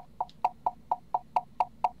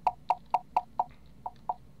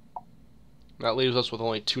 That leaves us with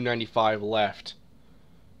only 295 left.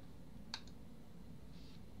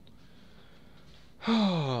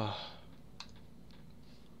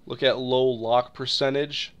 Look at low lock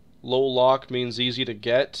percentage. Low lock means easy to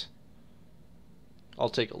get. I'll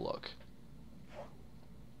take a look.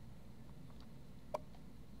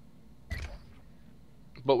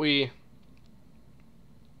 But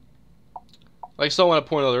like someone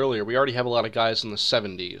pointed out earlier, we already have a lot of guys in the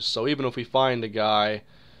 70s. So even if we find a guy,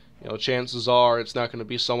 you know, chances are it's not going to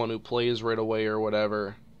be someone who plays right away or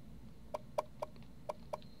whatever.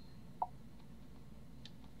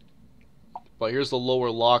 But here's the lower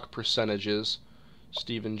lock percentages.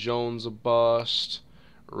 Stephen Jones a bust.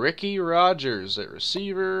 Ricky Rogers at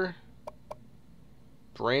receiver.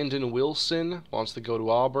 Brandon Wilson wants to go to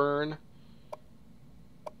Auburn.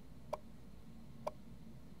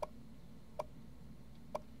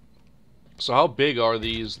 So how big are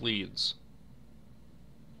these leads?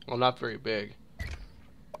 Well, not very big.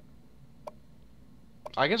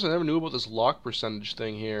 I guess I never knew about this lock percentage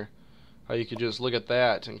thing here. How you could just look at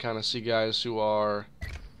that and kind of see guys who are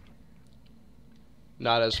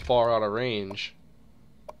not as far out of range.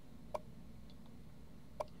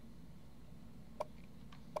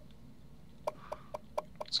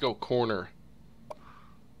 Let's go corner.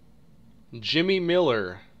 Jimmy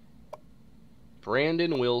Miller.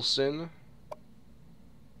 Brandon Wilson.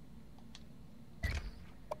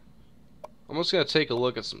 I'm just going to take a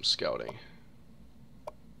look at some scouting.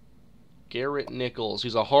 Garrett Nichols.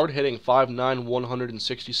 He's a hard-hitting 5'9",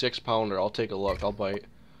 166-pounder. I'll take a look. I'll bite.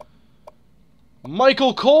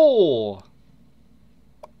 Michael Cole!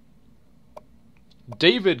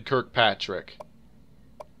 David Kirkpatrick.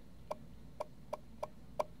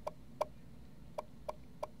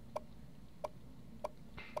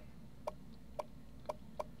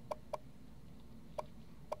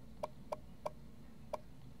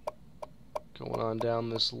 Going on down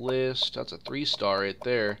this list. That's a 3-star right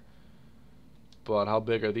there. But how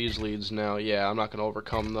big are these leads now? Yeah, I'm not going to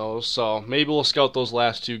overcome those. So maybe we'll scout those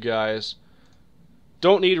last two guys.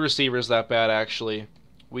 Don't need receivers that bad, actually.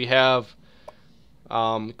 We have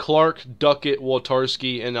Clark, Duckett,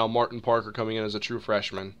 Wotarski, and now Martin Parker coming in as a true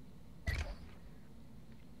freshman.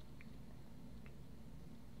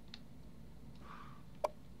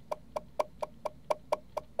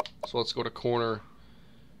 So let's go to corner,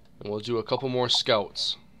 and we'll do a couple more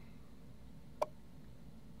scouts.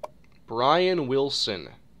 Brian Wilson.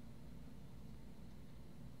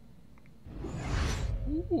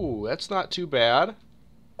 Ooh, that's not too bad.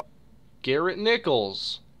 Garrett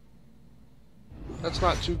Nichols. That's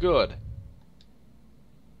not too good.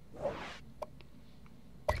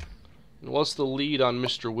 And what's the lead on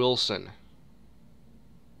Mr. Wilson?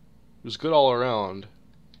 He was good all around.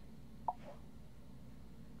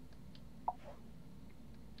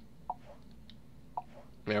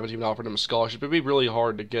 We haven't even offered him a scholarship. It'd be really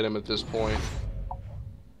hard to get him at this point.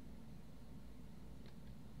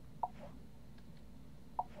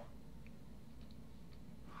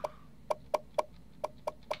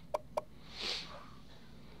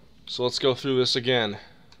 So let's go through this again.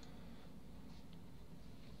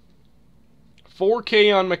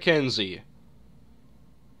 4K on McKenzie.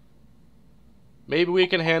 Maybe we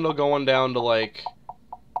can handle going down to like...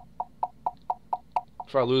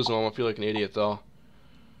 If I lose him, I'm gonna feel like an idiot though.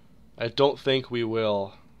 I don't think we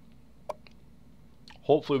will.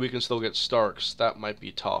 Hopefully we can still get Starks. That might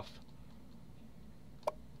be tough.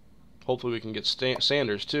 Hopefully we can get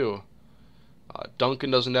Sanders too. Duncan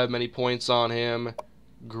doesn't have many points on him.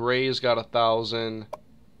 Gray's got 1,000.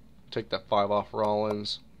 Take that 5 off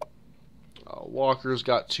Rollins. Walker's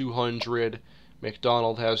got 200.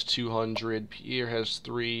 McDonald has 200. Pierre has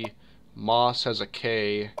 3. Moss has a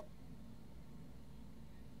K.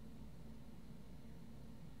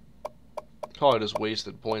 Probably just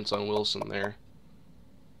wasted points on Wilson there.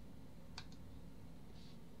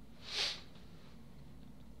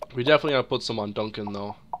 We definitely gotta put some on Duncan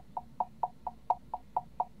though,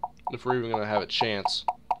 if we're even gonna have a chance.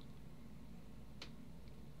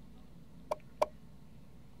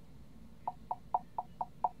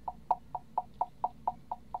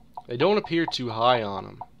 They don't appear too high on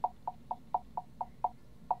him.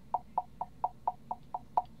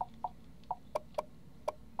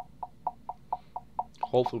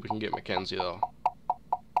 Hopefully we can get McKenzie, though.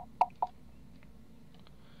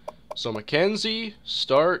 So McKenzie,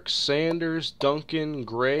 Stark, Sanders, Duncan,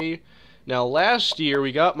 Gray. Now last year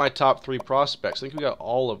we got my top 3 prospects. I think we got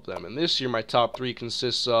all of them. And this year my top 3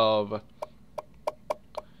 consists of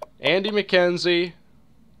Andy McKenzie,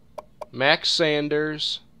 Max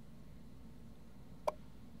Sanders,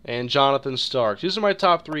 and Jonathan Stark. These are my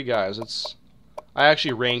top 3 guys. I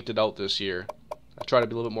actually ranked it out this year. I try to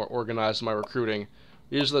be a little bit more organized in my recruiting.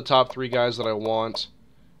 These are the top 3 guys that I want.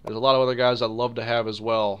 There's a lot of other guys I'd love to have as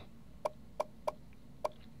well.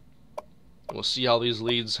 We'll see how these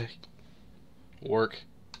leads work.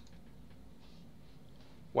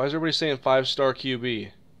 Why is everybody saying 5-star QB?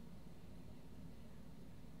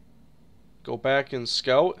 Go back and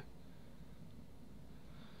scout?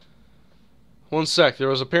 One sec. There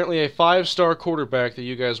was apparently a 5-star quarterback that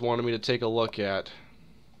you guys wanted me to take a look at.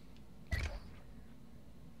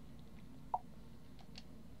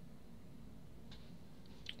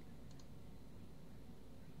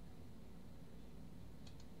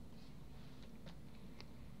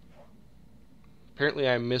 Apparently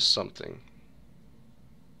I missed something.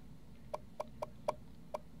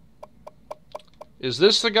 Is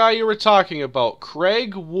this the guy you were talking about?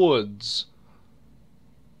 Craig Woods.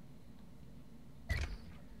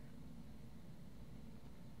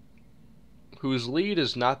 Whose lead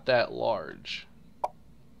is not that large.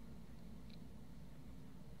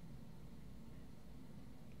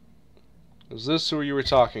 Is this who you were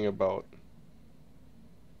talking about?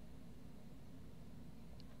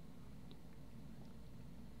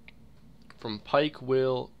 From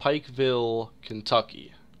Pikeville,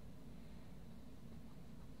 Kentucky.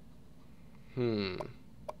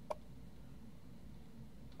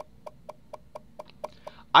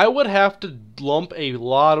 I would have to lump a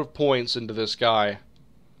lot of points into this guy.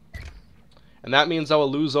 And that means I will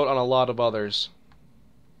lose out on a lot of others.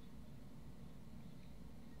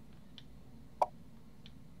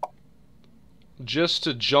 Just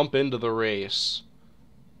to jump into the race.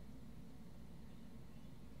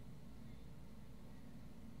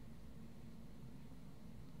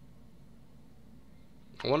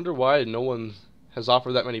 I wonder why no one has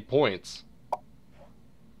offered that many points.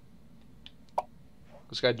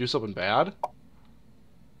 This guy do something bad?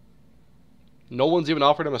 No one's even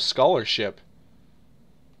offered him a scholarship.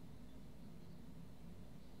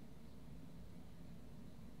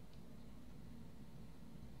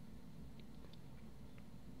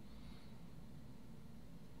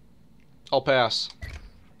 I'll pass.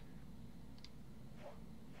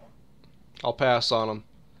 I'll pass on him.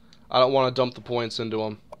 I don't want to dump the points into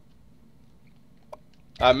him.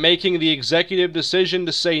 I'm making the executive decision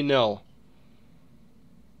to say no.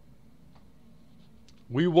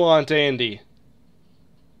 We want Andy.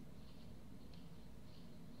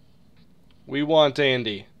 We want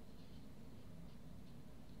Andy.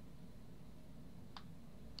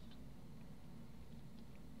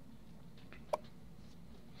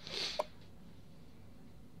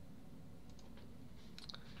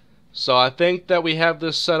 So I think that we have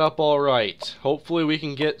this set up all right. Hopefully we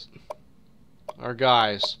can get our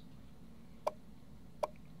guys.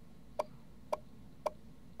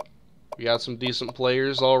 We got some decent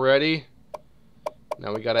players already.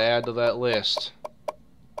 Now we got to add to that list.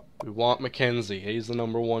 We want McKenzie. He's the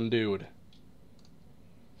 #1 dude.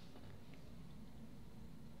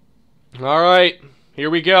 All right, here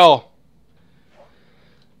we go.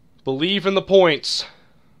 Believe in the points.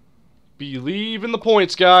 Believe in the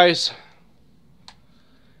points, guys.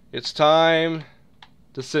 It's time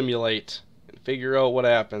to simulate and figure out what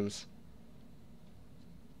happens.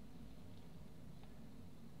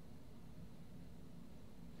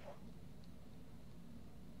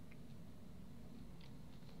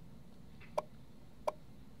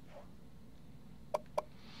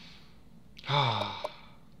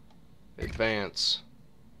 Advance.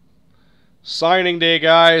 Signing day,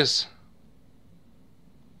 guys.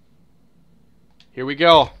 Here we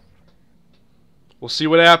go. We'll see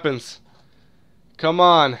what happens. Come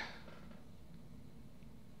on.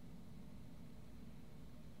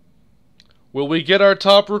 Will we get our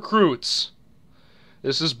top recruits?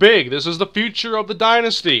 This is big. This is the future of the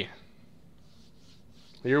Dynasty.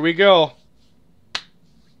 Here we go.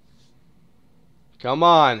 Come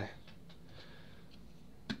on.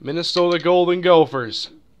 Minnesota Golden Gophers.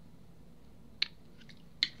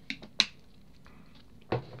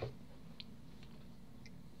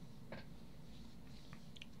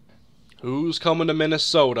 Who's coming to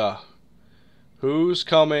Minnesota? Who's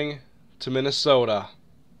coming to Minnesota?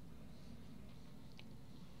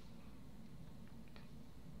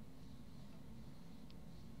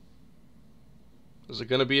 Is it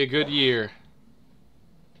going to be a good year?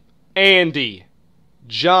 Andy,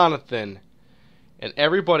 Jonathan, and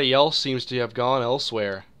everybody else seems to have gone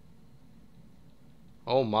elsewhere.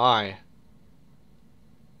 Oh my.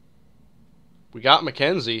 We got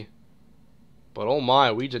Mackenzie, but oh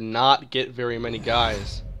my, we did not get very many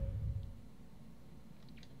guys.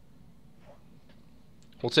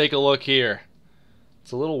 We'll take a look here.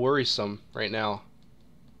 It's a little worrisome right now.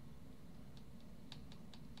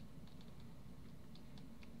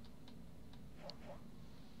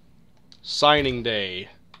 Signing day.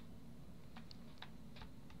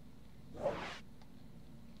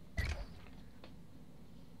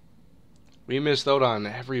 We missed out on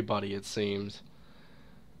everybody, it seems.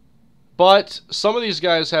 But some of these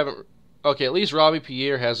guys haven't... Okay, at least Robbie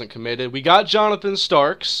Pierre hasn't committed. We got Jonathan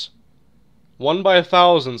Starks. 1 by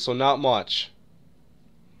 1,000, so not much.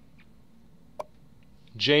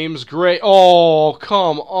 James Gray. Oh,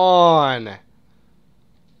 come on.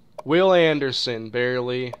 Will Anderson,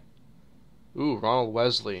 barely. Ooh, Ronald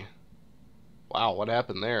Wesley. Wow, what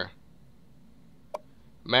happened there?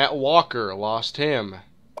 Matt Walker, lost him.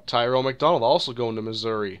 Tyrone McDonald also going to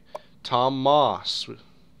Missouri. Tom Moss,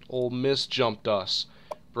 Ole Miss jumped us.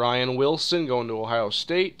 Brian Wilson going to Ohio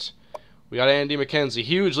State. We got Andy McKenzie.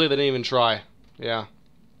 Hugely, they didn't even try. Yeah,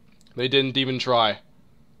 they didn't even try.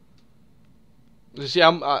 You see,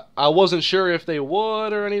 I wasn't sure if they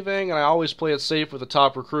would or anything, and I always play it safe with the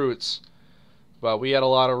top recruits. But we had a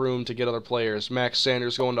lot of room to get other players. Max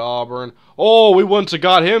Sanders going to Auburn. Oh, we wouldn't have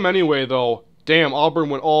got him anyway, though. Damn, Auburn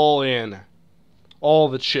went all in. All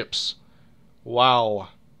the chips. Wow.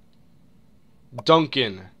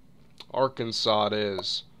 Duncan. Arkansas it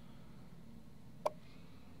is.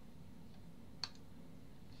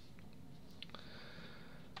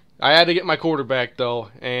 I had to get my quarterback, though,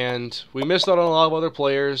 and we missed out on a lot of other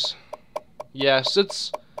players. Yes,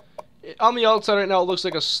 it's... On the outside right now, it looks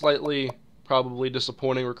like a slightly, probably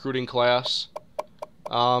disappointing recruiting class.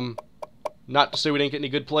 Not to say we didn't get any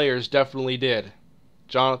good players, definitely did.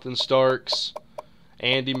 Jonathan Starks,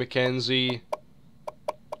 Andy McKenzie,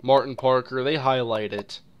 Martin Parker, they highlight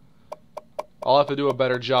it. I'll have to do a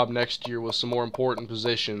better job next year with some more important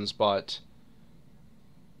positions, but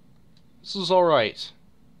this is alright.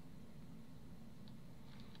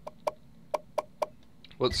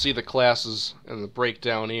 Let's see the classes and the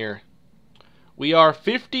breakdown here. We are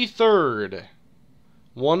 53rd.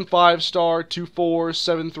 1 5-star, 2 4s,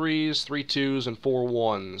 7 3s, 3 2s, and 4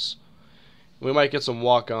 1s. We might get some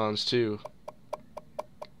walk-ons too.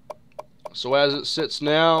 So as it sits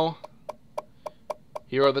now,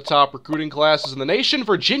 here are the top recruiting classes in the nation.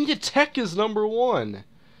 Virginia Tech is number 1.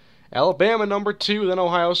 Alabama number 2, then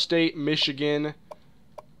Ohio State, Michigan.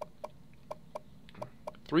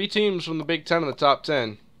 3 teams from the Big Ten in the top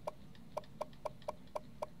 10.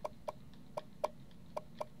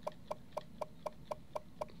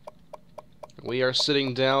 We are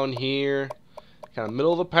sitting down here, kind of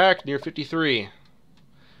middle of the pack, near 53.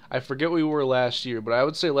 I forget where we were last year, but I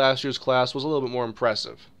would say last year's class was a little bit more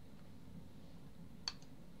impressive.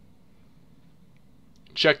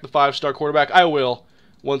 Check the 5-star quarterback. I will,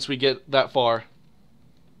 once we get that far.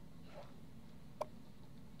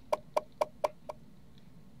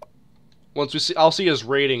 Once we see, I'll see his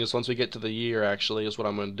ratings once we get to the year, actually, is what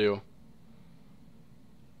I'm going to do.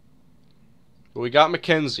 But we got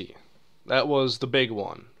McKenzie. That was the big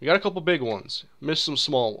one. We got a couple big ones. Missed some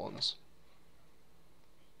small ones.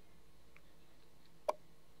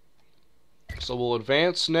 So we'll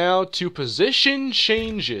advance now to position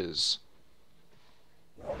changes.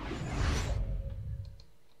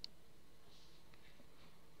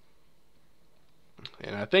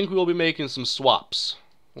 And I think we will be making some swaps.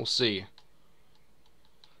 We'll see.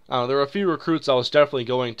 There are a few recruits I was definitely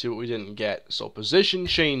going to, but we didn't get. So position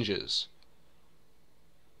changes.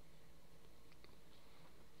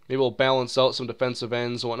 Maybe we'll balance out some defensive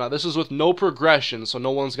ends and whatnot. This is with no progression, so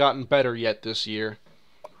no one's gotten better yet this year.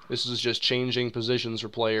 This is just changing positions for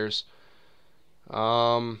players.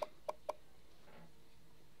 Let's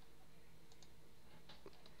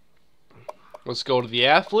go to the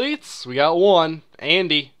athletes. We got one,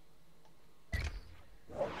 Andy.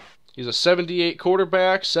 He's a 78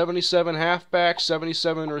 quarterback, 77 halfback,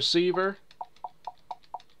 77 receiver.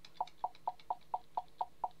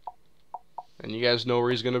 And you guys know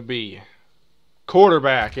where he's going to be.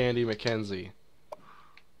 Quarterback, Andy McKenzie.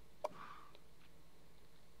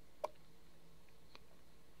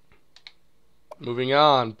 Moving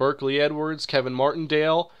on, Berkeley Edwards, Kevin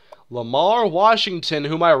Martindale, Lamar Washington,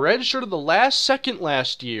 whom I redshirted the last second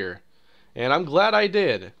last year. And I'm glad I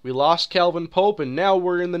did. We lost Calvin Pope, and now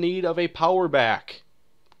we're in the need of a power back.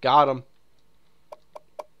 Got him.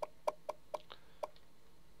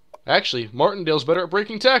 Actually, Martindale's better at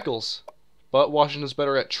breaking tackles. But Washington's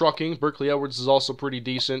better at trucking. Berkeley Edwards is also pretty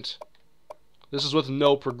decent. This is with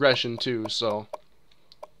no progression, too, so...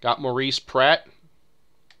 Got Maurice Pratt.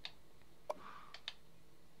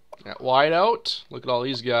 At wideout, look at all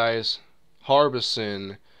these guys.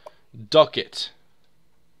 Harbison. Duckett.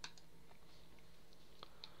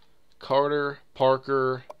 Carter.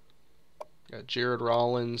 Parker. Got Jared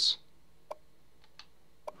Rollins.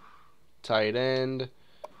 Tight end.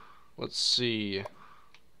 Let's see.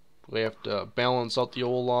 We have to balance out the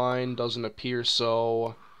O-line. Doesn't appear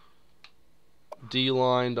so.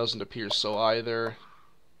 D-line doesn't appear so either.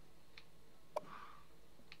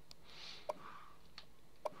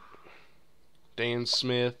 Dan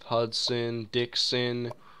Smith, Hudson,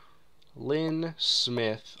 Dixon, Lynn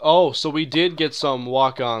Smith. Oh, so we did get some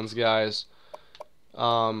walk-ons, guys.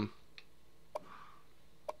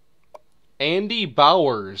 Andy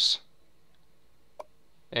Bowers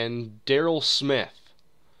and Daryl Smith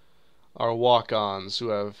are walk-ons who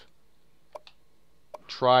have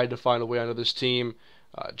tried to find a way onto this team.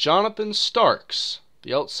 Jonathan Starks,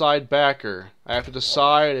 the outside backer. I have to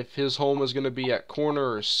decide if his home is going to be at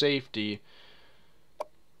corner or safety.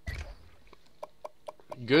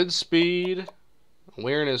 Good speed.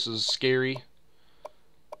 Awareness is scary.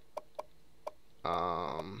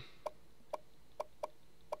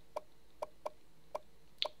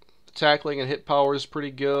 Tackling and hit power is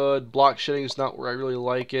pretty good. Block shedding is not where I really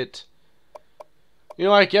like it. You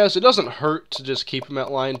know, I guess it doesn't hurt to just keep him at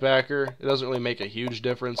linebacker. It doesn't really make a huge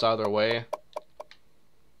difference either way.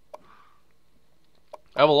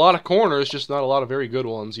 I have a lot of corners, just not a lot of very good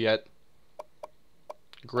ones yet.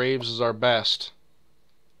 Graves is our best.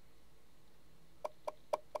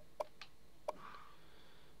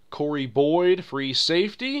 Corey Boyd, free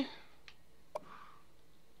safety.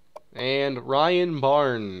 And Ryan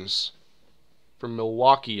Barnes from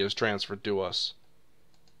Milwaukee is transferred to us.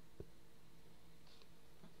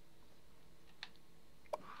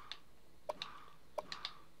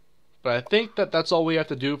 But I think that's all we have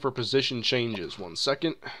to do for position changes. 1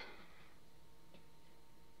 second.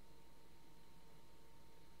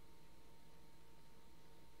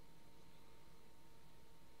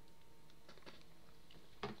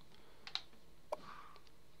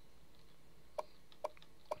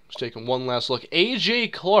 Just taking one last look. A.J.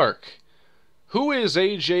 Clark. Who is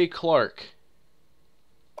A.J. Clark?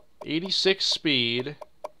 86 speed.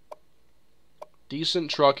 Decent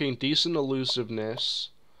trucking, decent elusiveness.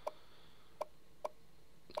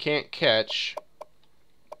 Can't catch.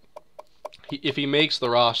 If he makes the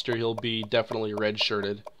roster, he'll be definitely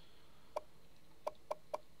redshirted.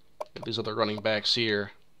 These other running backs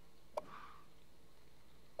here.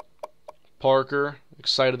 Parker,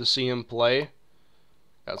 excited to see him play.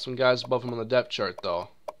 Got some guys above him on the depth chart, though.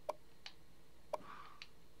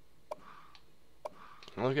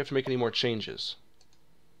 I don't think I have to make any more changes.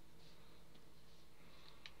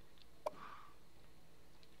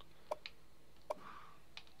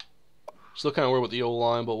 Still kind of weird with the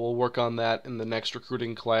O-line, but we'll work on that in the next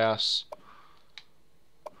recruiting class.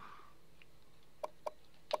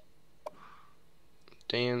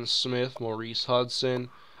 Dan Smith, Maurice Hudson.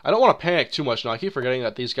 I don't want to panic too much now. I keep forgetting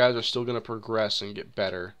that these guys are still going to progress and get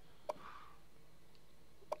better.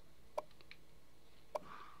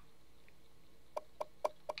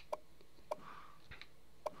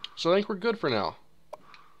 So I think we're good for now.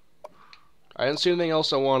 I didn't see anything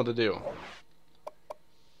else I wanted to do.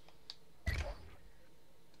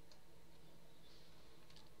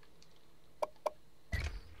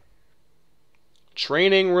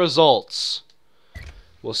 Training results.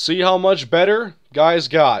 We'll see how much better guys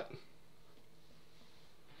got.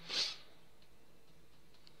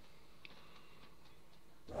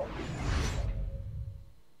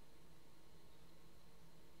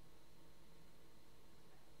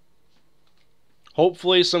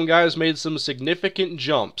 Hopefully some guys made some significant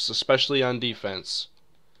jumps, especially on defense.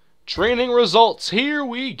 Training results, here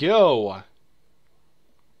we go.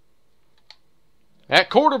 At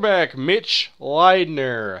quarterback, Mitch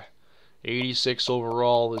Leidner. 86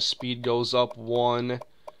 overall, his speed goes up 1.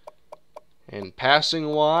 And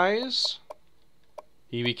passing-wise,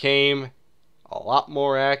 he became a lot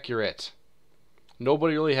more accurate.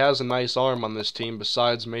 Nobody really has a nice arm on this team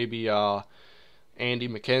besides maybe Andy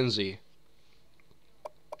McKenzie.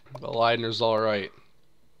 But Leidner's alright.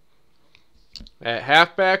 At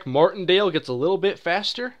halfback, Martindale gets a little bit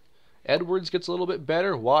faster. Edwards gets a little bit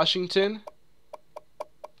better. Washington.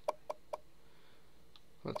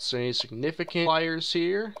 Let's say significant flyers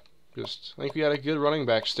here. Just I think we got a good running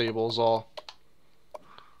back stable is all.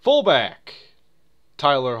 Fullback.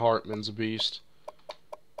 Tyler Hartman's a beast.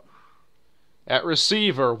 At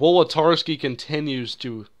receiver, Wolotarski continues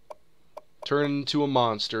to turn into a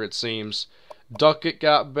monster, it seems. Duckett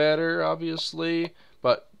got better, obviously.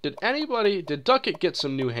 But did Duckett get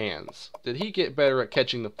some new hands? Did he get better at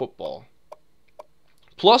catching the football?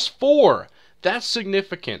 +4! That's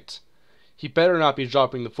significant. He better not be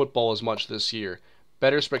dropping the football as much this year.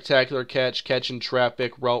 Better spectacular catch in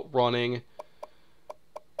traffic, route running.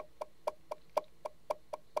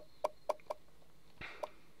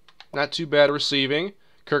 Not too bad receiving.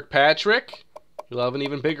 Kirkpatrick, he'll have an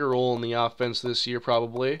even bigger role in the offense this year,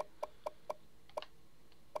 probably.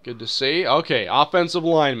 Good to see. Okay, offensive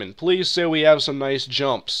lineman. Please say we have some nice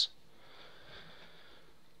jumps.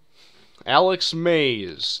 Alex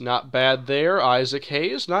Mays, not bad there. Isaac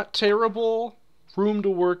Hayes, not terrible. Room to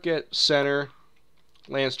work at center.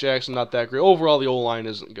 Lance Jackson, not that great. Overall, the O-line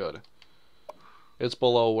isn't good. It's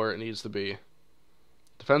below where it needs to be.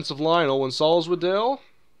 Defensive line, Owen Salzwedel.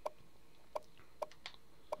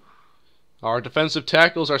 Our defensive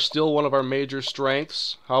tackles are still one of our major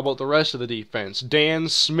strengths. How about the rest of the defense? Dan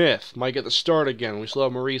Smith might get the start again. We still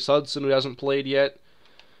have Maurice Hudson, who hasn't played yet.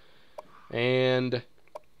 And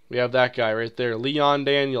we have that guy right there, Leon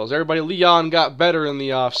Daniels. Everybody, Leon got better in the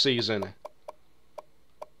offseason.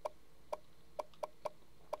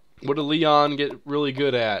 What did Leon get really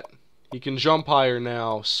good at? He can jump higher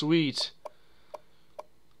now. Sweet.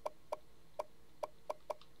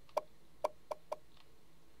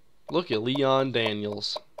 Look at Leon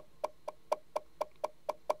Daniels.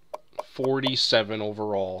 47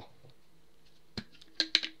 overall.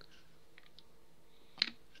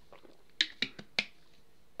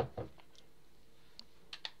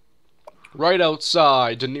 Right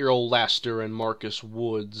outside, De Niro Laster and Marcus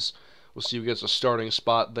Woods. We'll see who gets a starting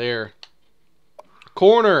spot there.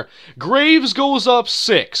 Corner. Graves goes up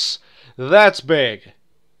 6. That's big.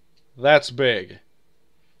 That's big.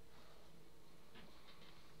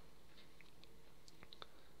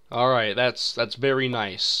 Alright, that's very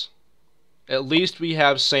nice. At least we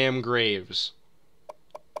have Sam Graves.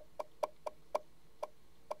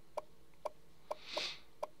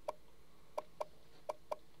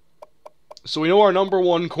 So we know our number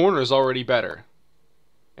 1 corner is already better.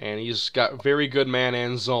 And he's got very good man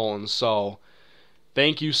and zone, so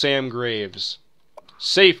thank you, Sam Graves.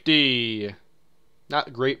 Safety.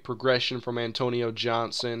 Not great progression from Antonio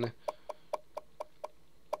Johnson.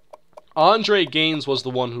 Andre Gaines was the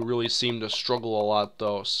one who really seemed to struggle a lot,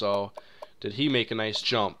 though, so did he make a nice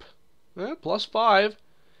jump? +5.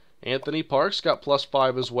 Anthony Parks got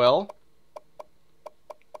 +5 as well.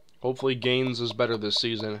 Hopefully Gaines is better this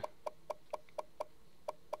season.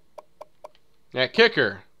 At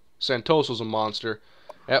kicker, Santoso's a monster.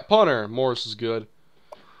 At punter, Morris is good.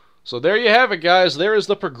 So there you have it, guys. There is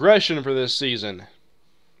the progression for this season.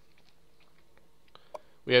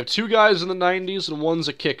 We have 2 guys in the 90s and one's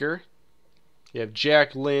a kicker. You have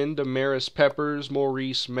Jack Lynn, Damaris Peppers,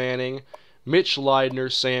 Maurice Manning, Mitch Leidner,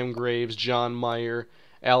 Sam Graves, John Meyer,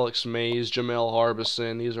 Alex Mays, Jamel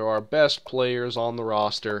Harbison. These are our best players on the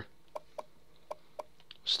roster.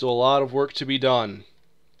 Still a lot of work to be done.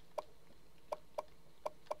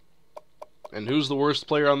 And who's the worst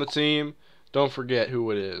player on the team? Don't forget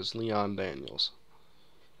who it is, Leon Daniels.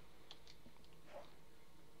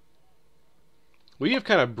 We have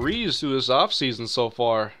kind of breezed through this offseason so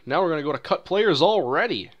far. Now we're going to go to cut players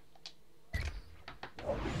already.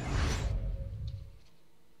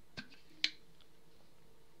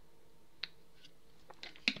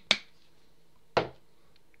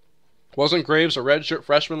 Wasn't Graves a redshirt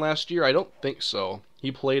freshman last year? I don't think so.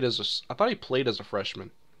 He played as a... I thought he played as a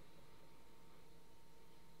freshman.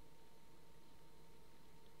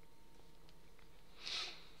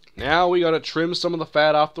 Now we got to trim some of the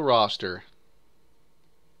fat off the roster.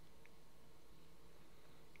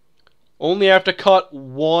 Only have to cut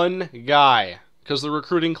 1 guy, because the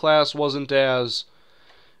recruiting class wasn't as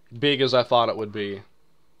big as I thought it would be.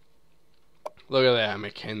 Look at that,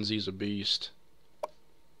 McKenzie's a beast.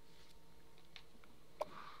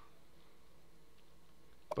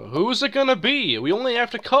 But who is it going to be? We only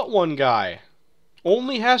have to cut 1 guy.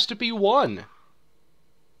 Only has to be 1.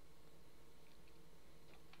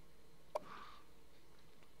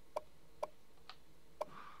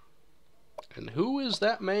 And who is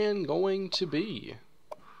that man going to be?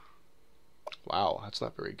 Wow, that's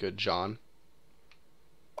not very good, John.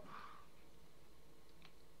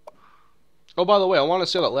 Oh, by the way, I want to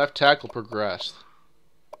say that left tackle progressed.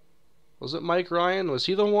 Was it Mike Ryan? Was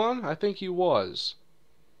he the one? I think he was.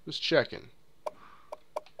 Just checking.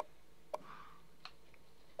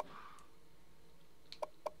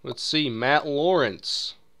 Let's see, Matt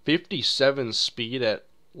Lawrence. 57 speed at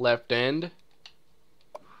left end.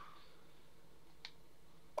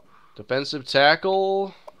 Defensive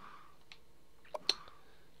tackle.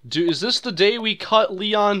 Is this the day we cut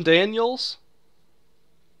Leon Daniels?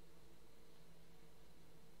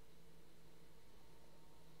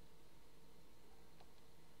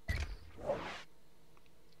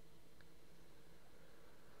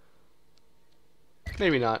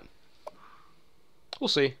 Maybe not. We'll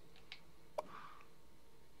see.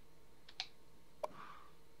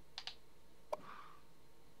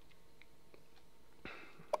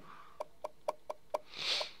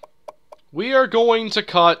 We are going to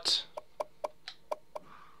cut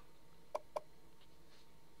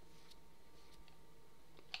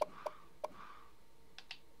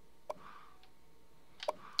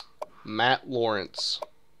Matt Lawrence.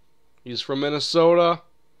 He's from Minnesota,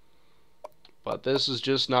 but this is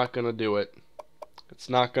just not going to do it. It's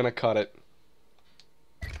not going to cut it.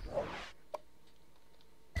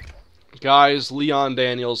 Guys, Leon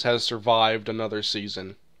Daniels has survived another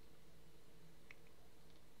season.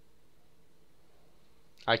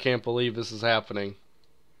 I can't believe this is happening.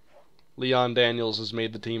 Leon Daniels has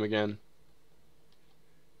made the team again.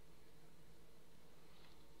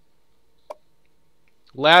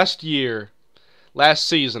 Last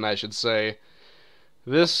season, I should say,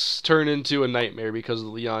 this turned into a nightmare because of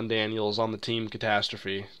Leon Daniels on the team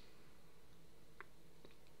catastrophe.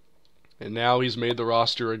 And now he's made the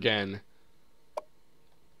roster again.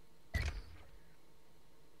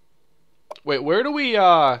 Wait, where do we,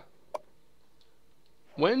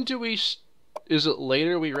 when do we... Is it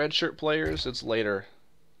later we redshirt players? It's later.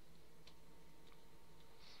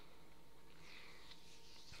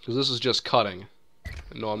 Because this is just cutting.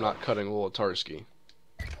 And no, I'm not cutting Wolotarski.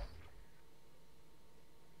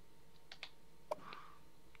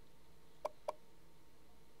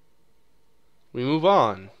 We move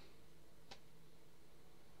on.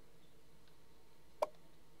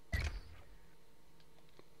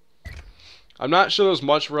 I'm not sure there's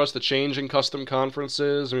much for us to change in custom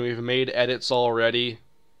conferences. I mean, we've made edits already.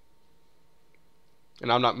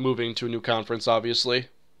 And I'm not moving to a new conference, obviously.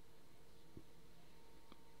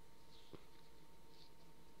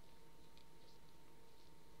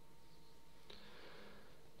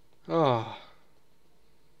 Oh.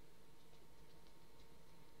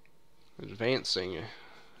 Advancing.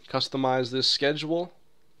 Customize this schedule.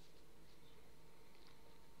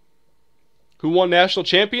 Who won national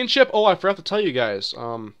championship? Oh, I forgot to tell you guys.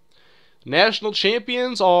 National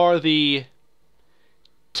champions are the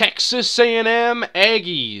Texas A&M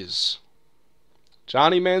Aggies.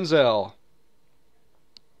 Johnny Manziel.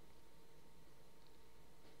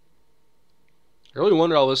 I really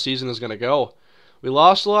wonder how this season is going to go. We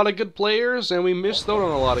lost a lot of good players, and we missed out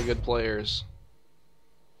on a lot of good players.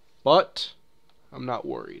 But I'm not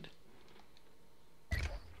worried.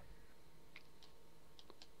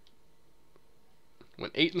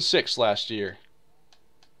 Went 8-6 last year.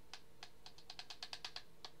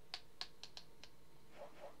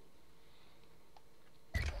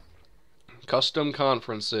 Custom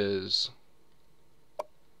conferences.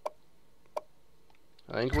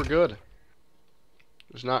 I think we're good.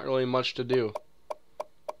 There's not really much to do.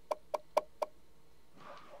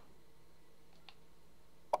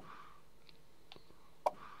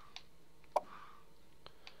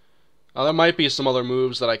 There might be some other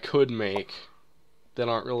moves that I could make that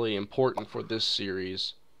aren't really important for this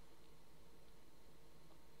series.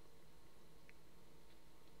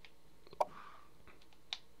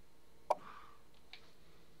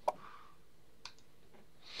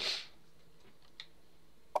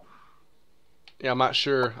 Yeah, I'm not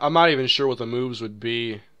sure. I'm not even sure what the moves would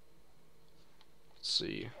be. Let's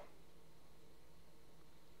see.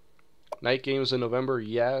 Night games in November,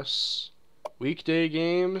 yes. Weekday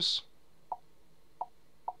games.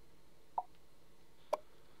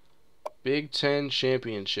 Big Ten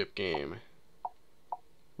championship game.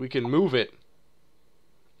 We can move it,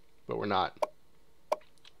 but we're not.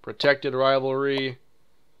 Protected rivalry.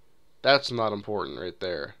 That's not important right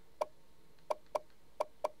there.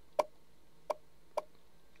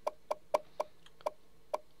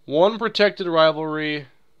 One protected rivalry.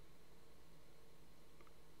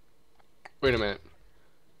 Wait a minute.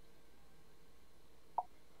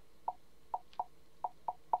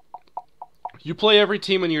 You play every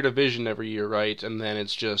team in your division every year, right? And then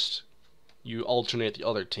it's just you alternate the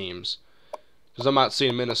other teams. Because I'm not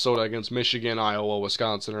seeing Minnesota against Michigan, Iowa,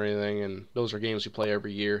 Wisconsin, or anything, and those are games you play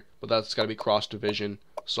every year. But that's got to be cross-division,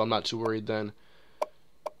 so I'm not too worried then.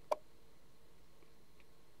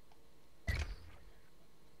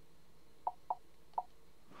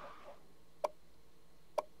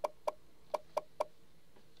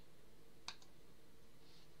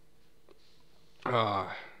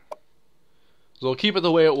 So we'll keep it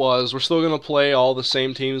the way it was. We're still going to play all the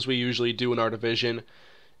same teams we usually do in our division.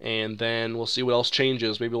 And then we'll see what else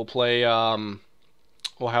changes. Maybe we'll play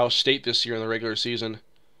Ohio State this year in the regular season.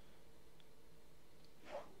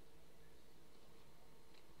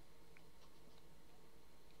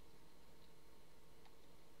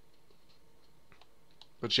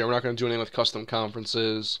 But yeah, we're not going to do anything with custom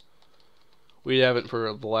conferences. We haven't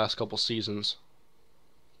for the last couple seasons.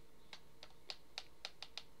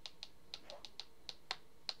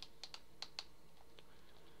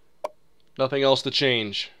 Nothing else to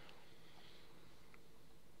change.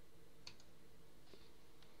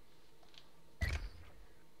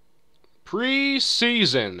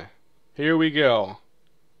 Preseason. Here we go.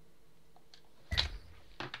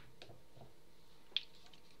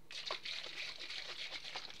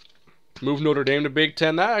 Move Notre Dame to Big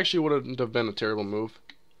Ten. That actually wouldn't have been a terrible move.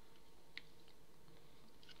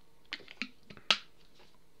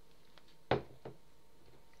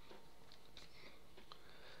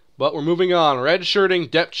 But we're moving on.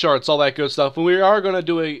 Redshirting, depth charts, all that good stuff. And we are going to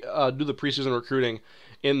do the preseason recruiting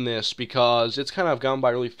in this because it's kind of gone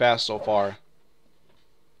by really fast so far.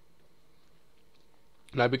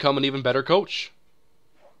 And I've become an even better coach.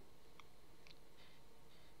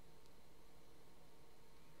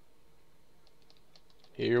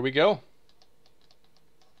 Here we go.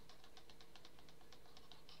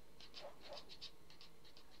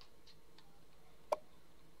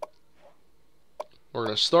 We're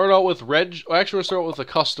going to start out with actually, we're going to start with the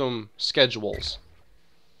custom schedules.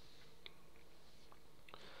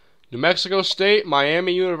 New Mexico State,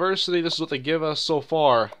 Miami University, this is what they give us so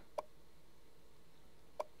far.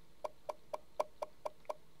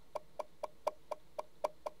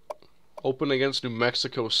 Open against New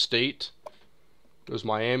Mexico State. There's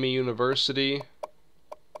Miami University.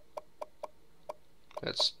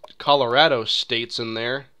 That's Colorado State's in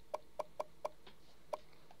there.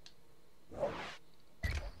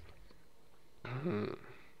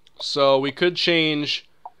 So we could change.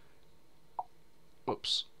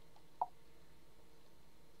 Whoops.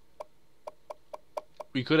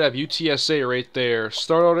 We could have UTSA right there.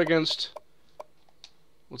 Start out against.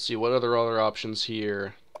 Let's see, what other options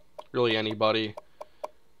here? Really anybody.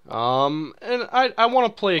 And I want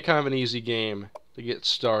to play kind of an easy game to get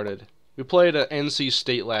started. We played at NC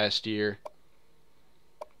State last year.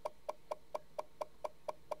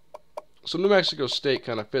 So New Mexico State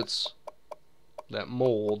kind of fits that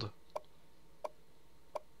mold.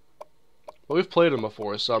 But we've played them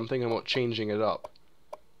before, so I'm thinking about changing it up.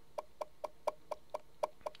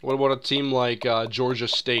 What about a team like Georgia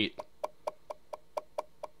State?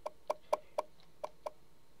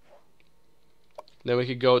 Then we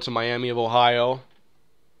could go to Miami of Ohio.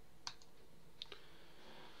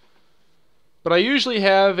 But I usually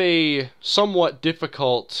have a somewhat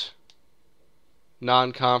difficult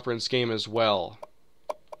non-conference game as well.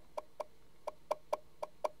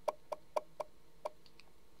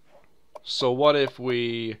 So what if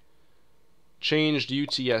we changed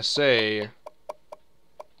UTSA,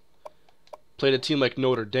 played a team like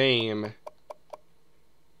Notre Dame,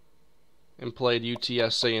 and played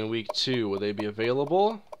UTSA in week 2? Would they be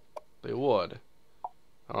available? They would.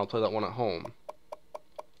 I'll play that one at home.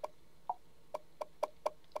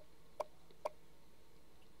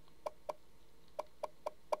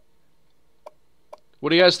 What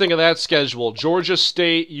do you guys think of that schedule? Georgia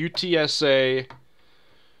State, UTSA,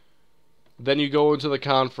 then you go into the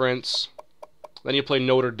conference, then you play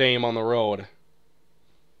Notre Dame on the road.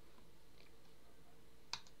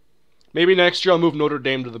 Maybe next year I'll move Notre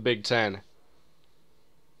Dame to the Big Ten.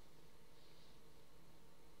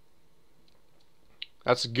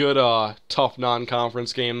 That's a good, tough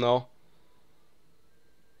non-conference game, though.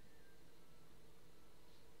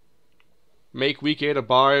 Make week 8 a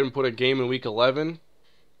bye and put a game in week 11.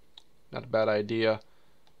 Not a bad idea.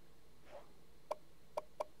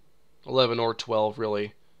 11 or 12,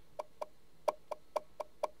 really.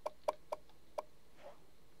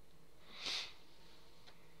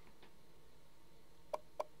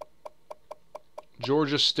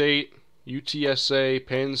 Georgia State, UTSA,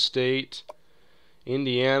 Penn State,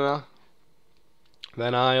 Indiana,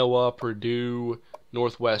 then Iowa, Purdue,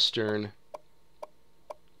 Northwestern.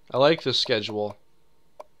 I like this schedule.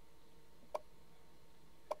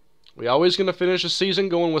 We always going to finish the season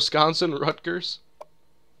going Wisconsin, Rutgers?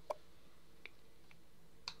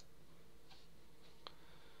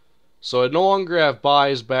 So I no longer have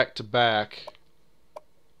buys back to back.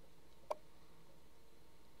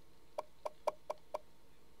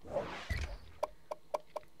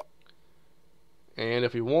 And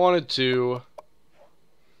if we wanted to,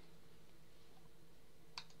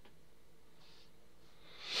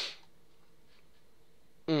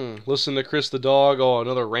 Listen to Chris the Dog. Oh,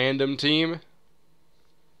 another random team.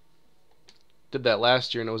 Did that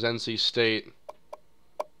last year and it was NC State.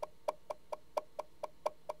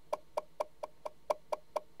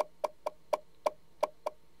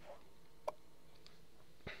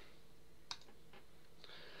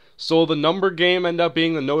 So the number game end up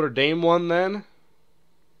being the Notre Dame one then?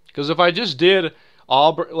 Because if I just did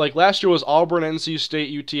Auburn, like last year was Auburn, NC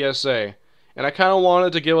State, UTSA. And I kind of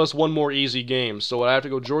wanted to give us one more easy game. So I have to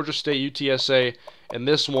go Georgia State, UTSA, and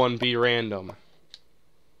this one be random.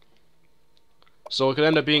 So it could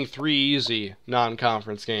end up being 3 easy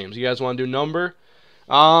non-conference games. You guys want to do number?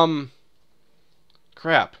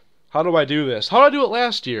 Crap. How do I do this? How did I do it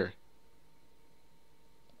last year?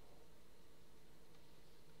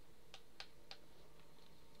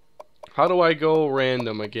 How do I go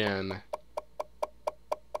random again?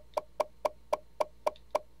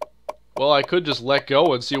 Well, I could just let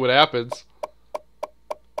go and see what happens.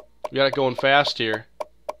 We got it going fast here.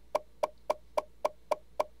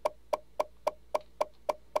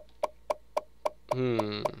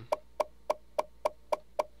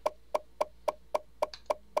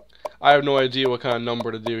 I have no idea what kind of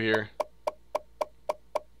number to do here.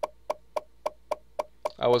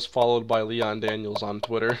 I was followed by Leon Daniels on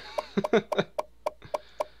Twitter.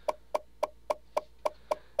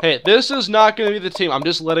 Hey, this is not going to be the team. I'm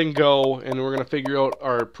just letting go, and we're going to figure out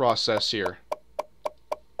our process here.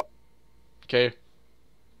 Okay?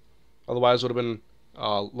 Otherwise, it would have been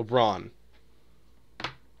LeBron.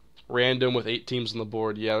 Random with 8 teams on the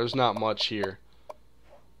board. Yeah, there's not much here.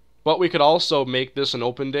 But we could also make this an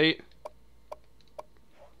open date.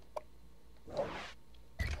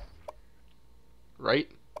 Right?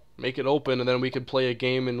 Make it open, and then we could play a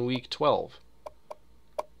game in week 12.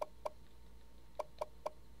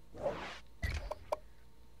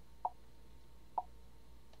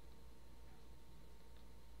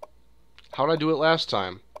 How did I do it last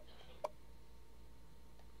time?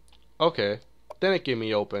 Okay. Then it gave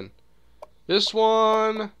me open. This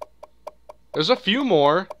one... There's a few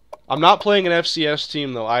more. I'm not playing an FCS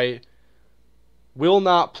team, though. I will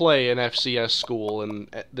not play an FCS school in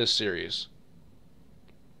this series.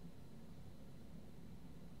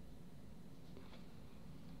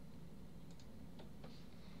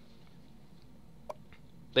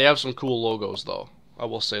 They have some cool logos, though. I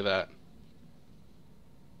will say that.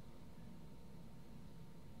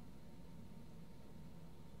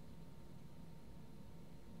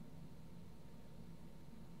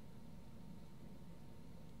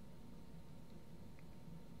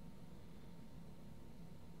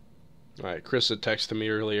 Alright, Chris had texted me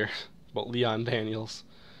earlier about Leon Daniels.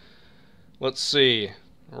 Let's see.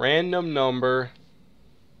 Random number.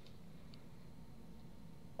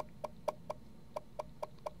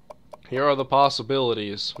 Here are the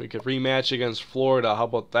possibilities. We could rematch against Florida. How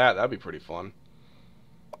about that? That'd be pretty fun.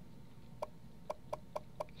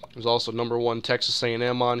 There's also number 1 Texas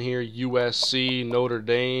A&M on here, USC, Notre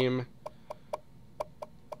Dame.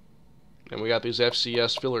 And we got these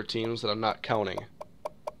FCS filler teams that I'm not counting.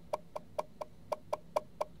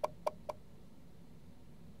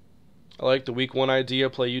 I like the week 1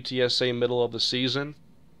 idea, play UTSA middle of the season.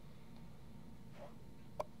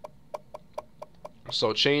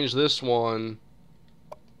 So change this one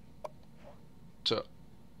to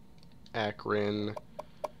Akron.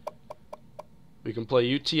 We can play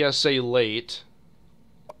UTSA late.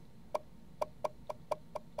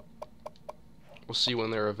 We'll see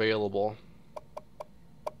when they're available.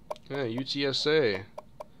 Yeah, UTSA.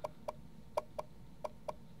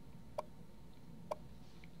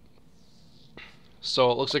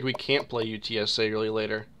 So it looks like we can't play UTSA really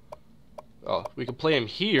later. Oh, we could play them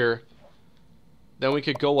here. Then we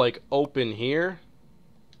could go like open here.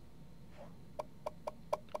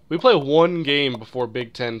 We play 1 game before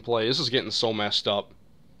Big Ten play. This is getting so messed up.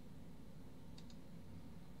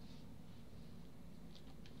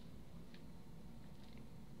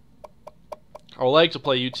 I would like to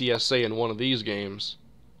play UTSA in one of these games.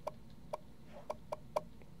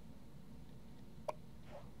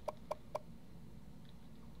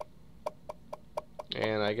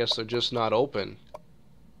 And I guess they're just not open.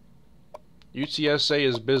 UTSA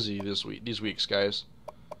is busy these weeks, guys.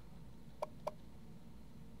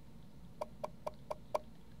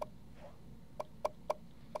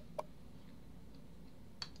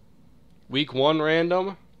 Week 1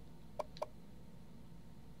 random.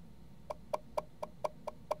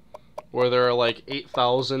 Where there are like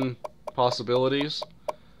 8,000 possibilities.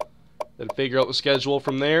 Then figure out the schedule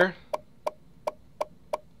from there.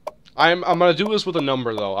 I'm gonna do this with a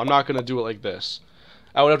number though. I'm not gonna do it like this.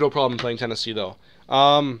 I would have no problem playing Tennessee though.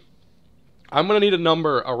 I'm gonna need a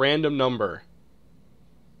number, a random number.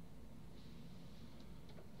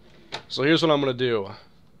 So here's what I'm going to do.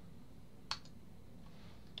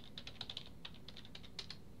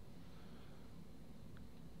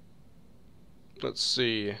 Let's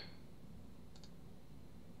see.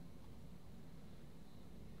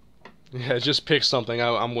 Yeah, just pick something.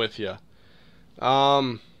 I'm with you.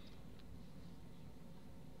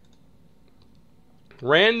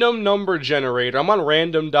 Random number generator. I'm on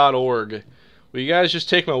random.org. Will you guys just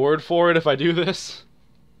take my word for it if I do this?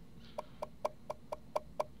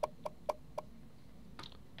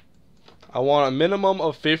 I want a minimum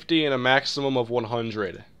of 50 and a maximum of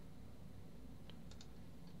 100.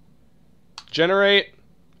 Generate.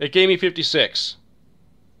 It gave me 56.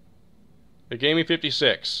 It gave me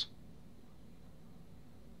 56.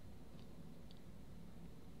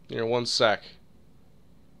 Here, one sec.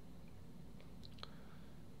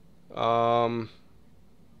 Yeah,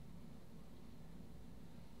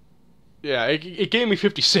 it gave me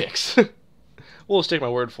 56. We'll just take my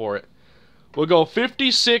word for it. We'll go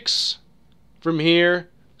 56 from here.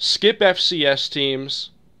 Skip FCS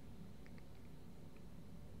teams.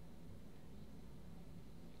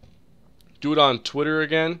 Do it on Twitter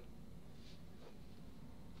again.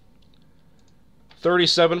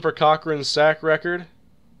 37 for Cochran's sack record.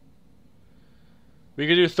 We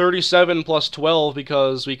could do 37 plus 12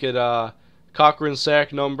 because we could, Cochran's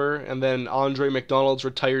sack number, and then Andre McDonald's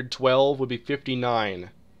retired 12 would be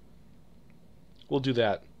 59. We'll do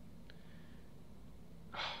that.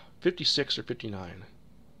 56 or 59.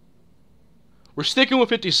 We're sticking with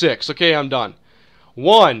 56. Okay, I'm done.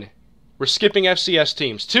 1. We're skipping FCS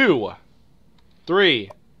teams. 2,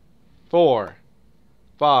 3, 4,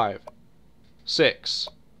 5, 6,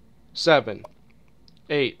 7,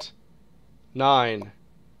 8, 9,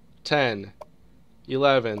 10,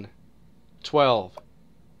 11, 12,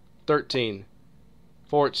 13,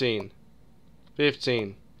 14,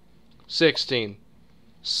 15, 16,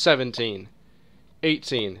 17,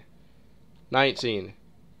 18, 19,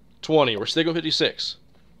 20. We're sticking with 56.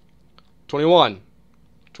 21,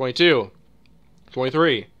 22,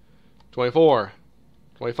 23, 24,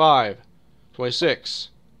 25, 26,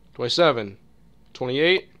 27,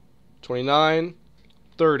 28, 29,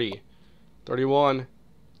 30, 31,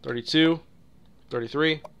 32,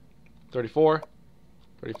 33, 34,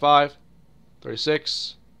 35,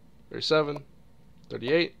 36, 37,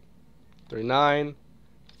 38, 39,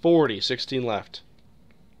 40. 16 left.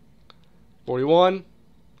 41,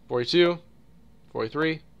 42,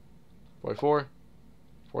 43, 44,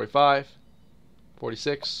 45,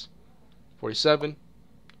 46, 47,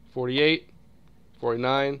 48,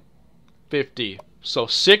 49, 50. So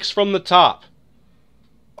 6 from the top.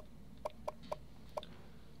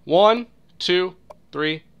 1, 2,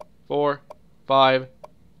 3, 4, 5,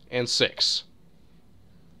 and 6.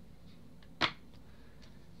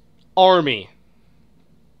 Army.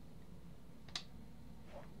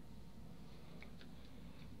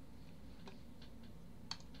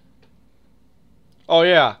 Oh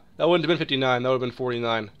yeah, that wouldn't have been 59, that would have been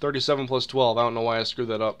 49. 37 plus 12, I don't know why I screwed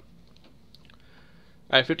that up.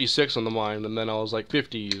 I had 56 on the mind, and then I was like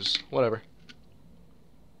 50s, whatever.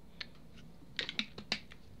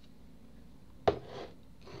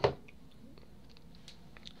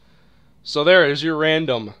 So there is your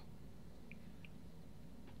random.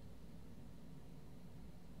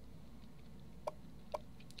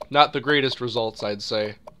 Not the greatest results, I'd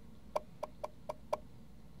say.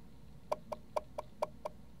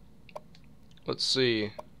 Let's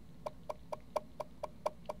see.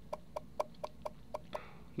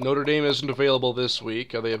 Notre Dame isn't available this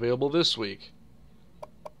week. Are they available this week?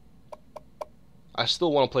 I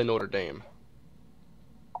still want to play Notre Dame.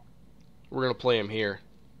 We're going to play them here.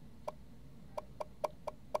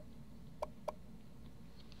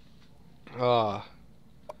 We're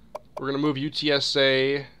going to move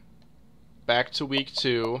UTSA back to week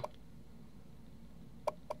 2.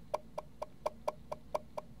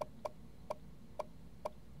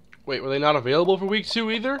 Wait, were they not available for week 2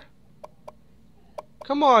 either?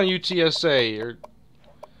 Come on, UTSA. You're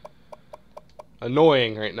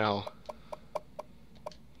annoying right now.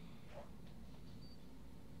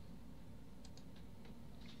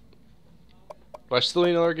 Do I still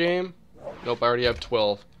need another game? Nope, I already have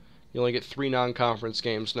 12. You only get 3 non-conference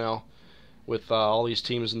games now with all these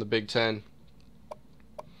teams in the Big Ten.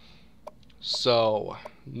 So,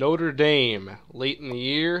 Notre Dame, late in the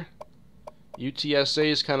year. UTSA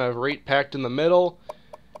is kind of right packed in the middle.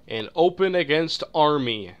 And open against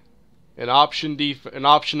Army. An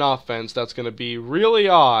option offense that's going to be really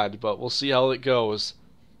odd, but we'll see how it goes.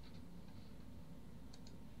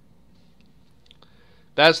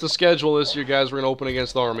 That's the schedule this year, guys. We're going to open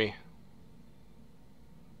against Army.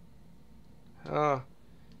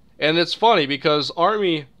 And it's funny because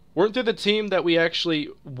Army, weren't they the team that we actually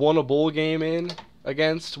won a bowl game in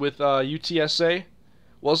against with UTSA?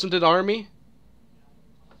 Wasn't it Army?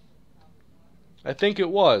 I think it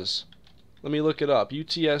was. Let me look it up.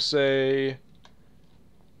 UTSA.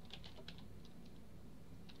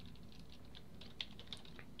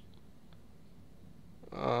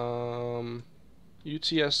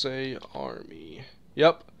 UTSA Army.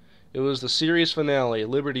 Yep. It was the series finale,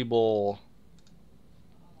 Liberty Bowl.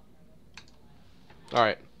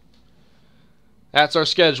 Alright. That's our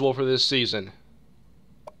schedule for this season.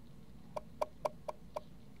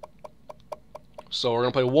 So we're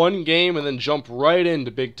going to play one game and then jump right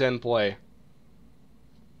into Big Ten play.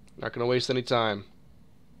 Not going to waste any time.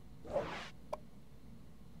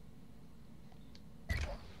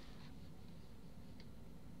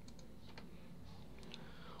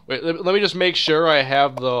 Wait, let me just make sure I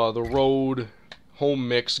have the road home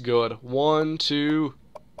mix good. 1, 2,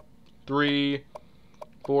 3,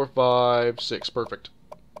 4, 5, 6. Perfect.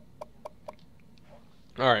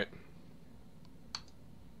 Alright.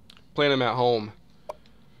 Playing them at home.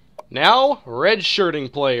 Now,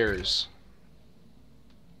 redshirting players.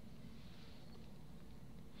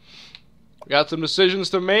 We got some decisions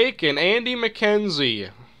to make, and Andy McKenzie.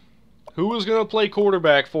 Who is going to play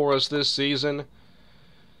quarterback for us this season?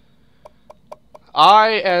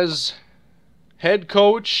 I, as head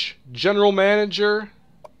coach, general manager,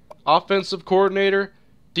 offensive coordinator,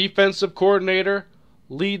 defensive coordinator,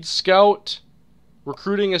 lead scout,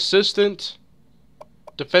 recruiting assistant,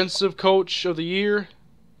 defensive coach of the year,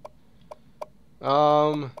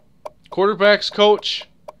 quarterbacks coach,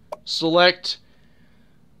 select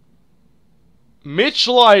Mitch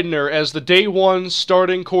Leidner as the day one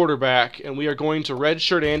starting quarterback, and we are going to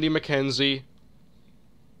redshirt Andy McKenzie.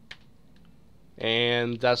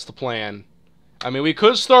 And that's the plan. I mean, we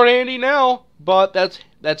could start Andy now, but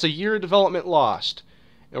that's a year of development lost.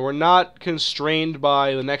 And we're not constrained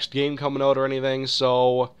by the next game coming out or anything,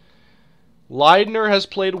 so Leidner has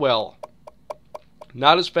played well.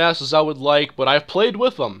 Not as fast as I would like, but I've played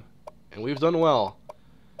with him, and we've done well.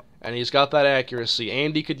 And he's got that accuracy.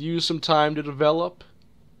 Andy could use some time to develop.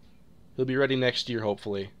 He'll be ready next year,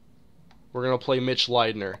 hopefully. We're going to play Mitch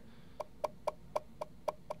Leidner.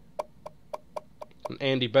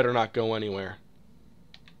 Andy better not go anywhere.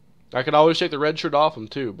 I could always take the red shirt off him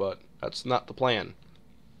too, but that's not the plan.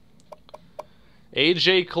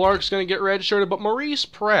 AJ Clark's going to get redshirted, but Maurice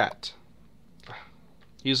Pratt,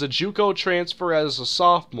 he's a JUCO transfer as a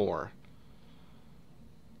sophomore.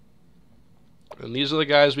 And these are the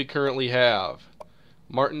guys we currently have.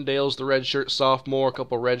 Martindale's the redshirt sophomore, a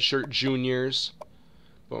couple redshirt juniors.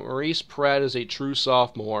 But Maurice Pratt is a true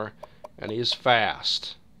sophomore, and he's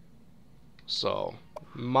fast. So,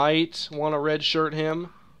 might want to redshirt him.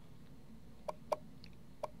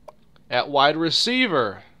 At wide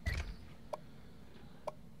receiver,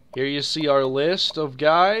 here you see our list of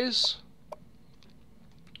guys.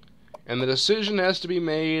 And the decision has to be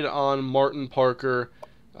made on Martin Parker.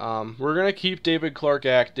 We're going to keep David Clark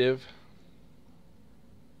active.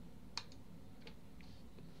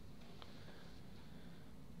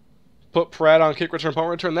 Put Pratt on kick return, punt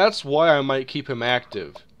return. That's why I might keep him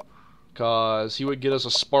active, because he would get us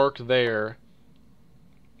a spark there.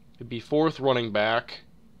 He'd be fourth running back.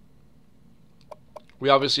 We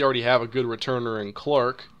obviously already have a good returner in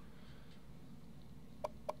Clark.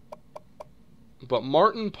 But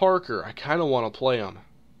Martin Parker, I kind of want to play him.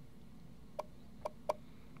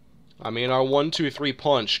 I mean, our 1-2-3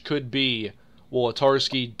 punch could be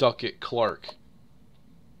Wolotarski, Duckett, Clark.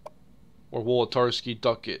 Or Wolotarski,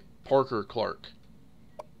 Duckett, Parker, Clark.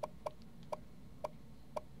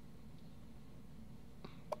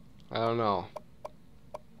 I don't know.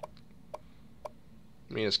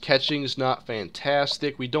 I mean, his catching's not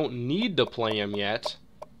fantastic. We don't need to play him yet.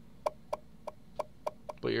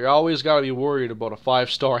 But you're always got to be worried about a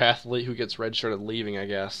 5-star athlete who gets redshirted leaving, I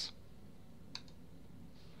guess.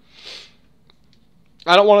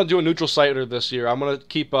 I don't want to do a neutral site this year. I'm going to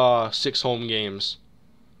keep 6 home games.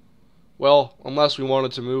 Well, unless we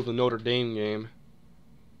wanted to move the Notre Dame game.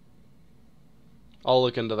 I'll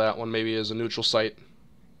look into that one maybe as a neutral site.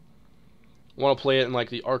 I want to play it in like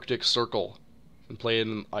the Arctic Circle and play it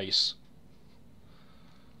in ice.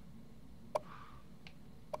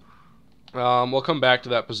 We'll come back to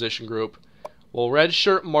that position group. Well,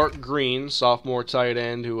 redshirt Mark Green, sophomore tight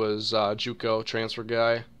end who was JUCO transfer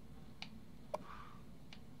guy.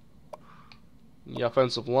 The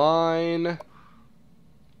offensive line.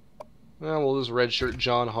 Well, we'll just redshirt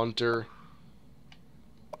John Hunter.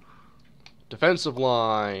 Defensive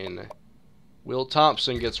line. Will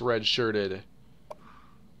Thompson gets redshirted.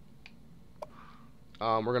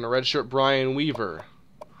 We're going to redshirt Brian Weaver.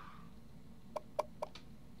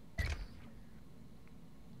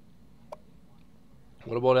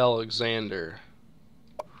 What about Alexander?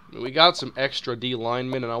 I mean, we got some extra D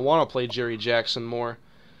linemen, and I want to play Jerry Jackson more.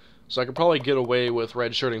 So I could probably get away with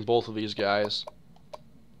redshirting both of these guys.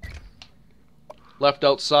 Left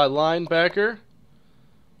outside linebacker.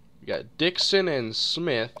 We got Dixon and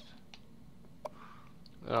Smith.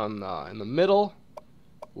 In the middle,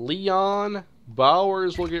 Leon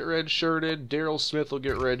Bowers will get redshirted. Daryl Smith will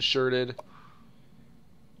get redshirted.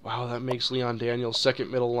 Wow, that makes Leon Daniels second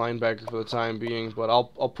middle linebacker for the time being, but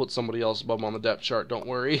I'll put somebody else above him on the depth chart, don't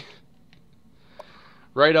worry.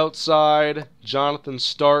 Right outside, Jonathan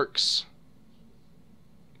Starks.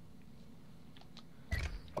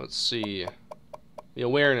 Let's see. The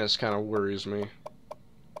awareness kind of worries me.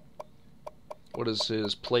 What is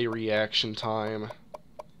his play reaction time?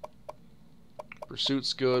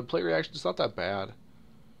 Pursuit's good. Play reaction's not that bad.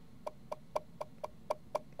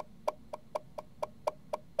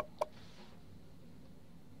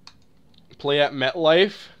 Play at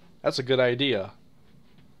MetLife? That's a good idea.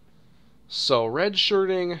 So,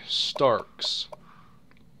 redshirting Starks.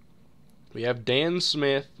 We have Dan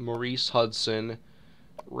Smith, Maurice Hudson,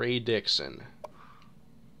 Ray Dixon.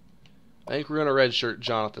 I think we're going to redshirt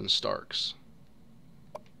Jonathan Starks.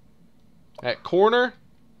 At corner,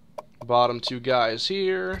 bottom two guys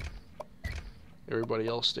here. Everybody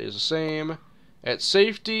else stays the same. At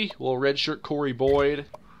safety, we'll redshirt Corey Boyd.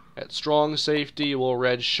 At strong safety, we'll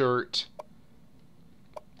redshirt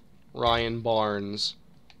Ryan Barnes.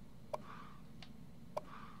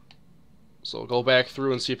 So we'll go back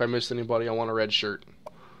through and see if I missed anybody I want a redshirt.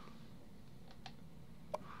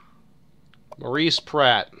 Maurice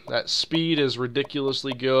Pratt. That speed is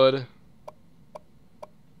ridiculously good.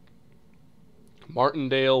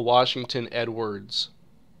 Martindale, Washington, Edwards.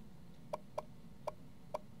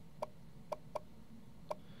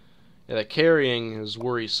 Yeah, the carrying is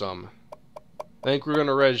worrisome. I think we're going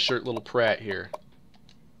to redshirt little Pratt here.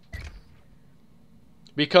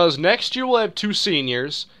 Because next year we'll have 2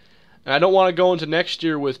 seniors, and I don't want to go into next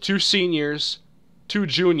year with 2 seniors, 2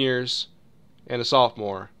 juniors, and a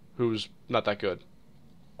sophomore who's not that good.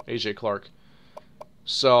 AJ Clark.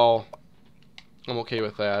 So, I'm okay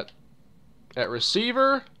with that. At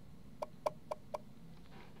receiver,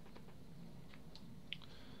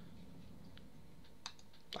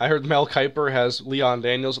 I heard Mel Kiper has Leon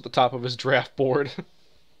Daniels at the top of his draft board.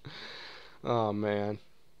 Oh, man.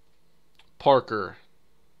 Parker.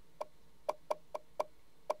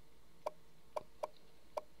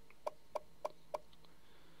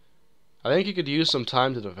 I think he could use some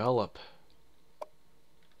time to develop.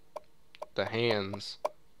 The hands.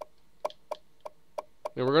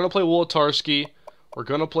 And we're going to play Wolotarski. We're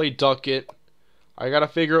going to play Duckett. I got to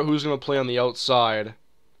figure out who's going to play on the outside.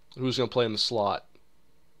 Who's going to play in the slot.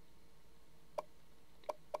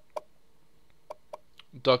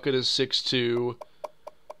 Duckett is 6'2".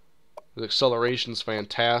 His acceleration's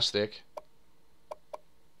fantastic.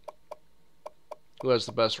 Who has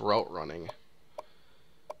the best route running?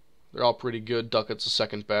 They're all pretty good. Duckett's the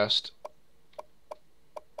second best.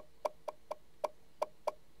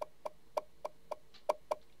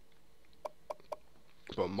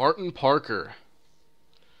 But Martin Parker.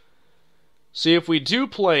 See, if we do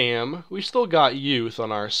play him, we still got youth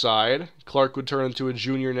on our side. Clark would turn into a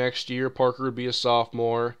junior next year. Parker would be a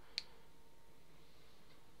sophomore.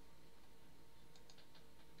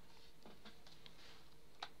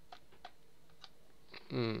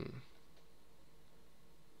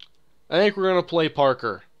 I think we're going to play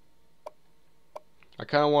Parker. I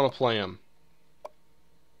kind of want to play him.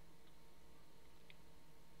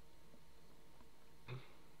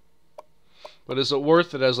 But is it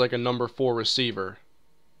worth it as like a number 4 receiver?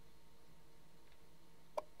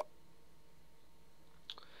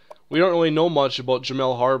 We don't really know much about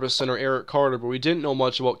Jamel Harbison or Eric Carter, but we didn't know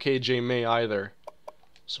much about KJ May either.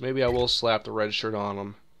 So maybe I will slap the red shirt on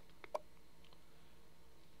him.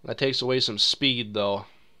 That takes away some speed, though.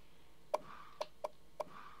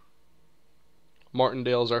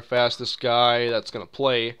 Martindale's our fastest guy that's going to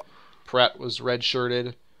play. Pratt was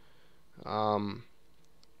redshirted.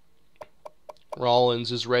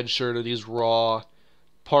 Rollins is redshirted. He's raw.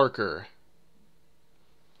 Parker.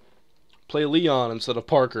 Play Leon instead of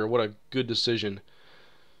Parker. What a good decision.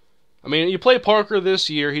 I mean, you play Parker this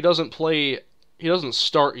year. He doesn't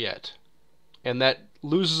start yet. And that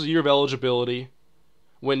loses a year of eligibility.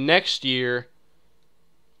 When next year,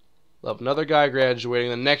 they'll have another guy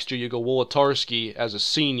graduating. Then next year you go Wolotarski as a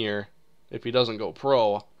senior. If he doesn't go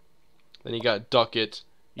pro. Then you got Duckett.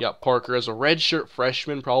 You got Parker as a redshirt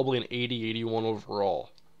freshman, probably an 80, 81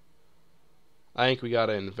 overall. I think we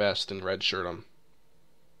gotta invest and redshirt him.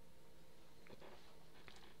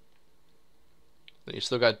 Then you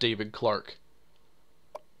still got David Clark.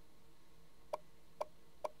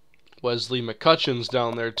 Wesley McCutcheon's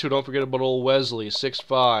down there too. Don't forget about old Wesley,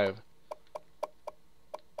 6'5".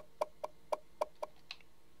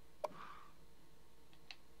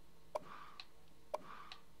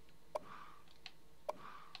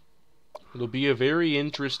 It'll be a very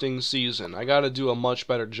interesting season. I gotta do a much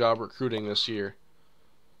better job recruiting this year.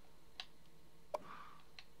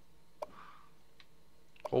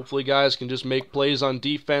 Hopefully guys can just make plays on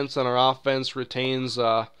defense and our offense retains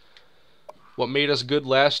what made us good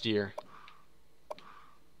last year.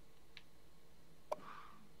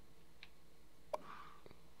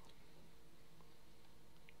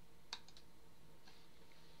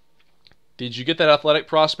 Did you get that athletic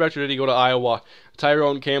prospect, or did he go to Iowa?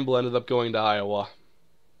 Tyrone Campbell ended up going to Iowa.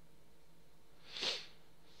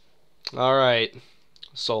 Alright.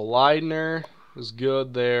 So Leidner is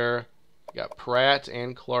good there. We got Pratt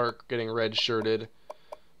and Clark getting redshirted.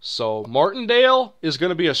 So Martindale is going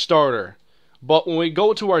to be a starter. But when we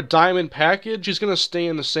go to our diamond package, he's going to stay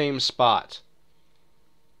in the same spot.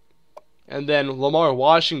 And then Lamar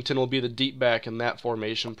Washington will be the deep back in that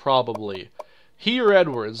formation, probably. He or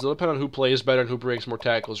Edwards. It'll depend on who plays better and who breaks more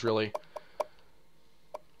tackles, really.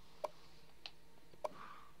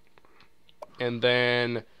 And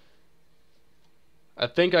then I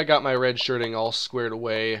think I got my redshirting all squared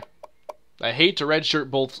away. I hate to redshirt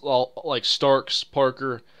both like Starks,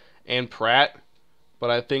 Parker, and Pratt, but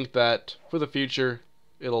I think that for the future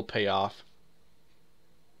it'll pay off.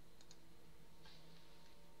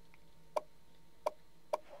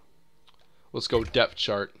 Let's go depth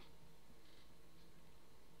chart.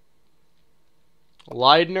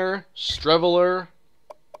 Leidner, Streveler,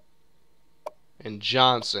 and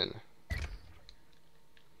Johnson.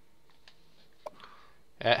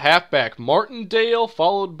 At halfback, Martindale,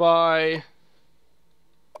 followed by,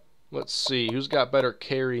 let's see, who's got better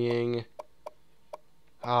carrying?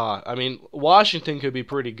 I mean, Washington could be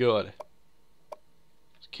pretty good.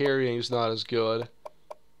 Carrying's not as good.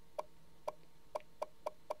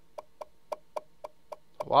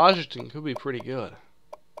 Washington could be pretty good.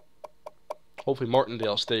 Hopefully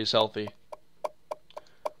Martindale stays healthy.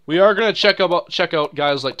 We are going to check out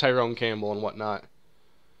guys like Tyrone Campbell and whatnot.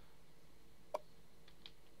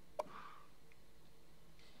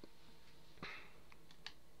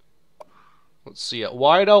 Let's see. At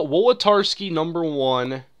wideout, Wolodarski, number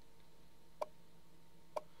 1.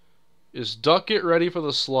 Is Duckett ready for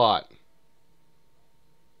the slot?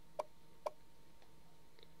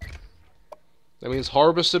 That means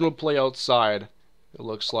Harbison would play outside, it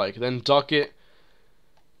looks like. Then Duckett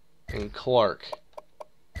and Clark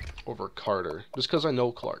over Carter, just because I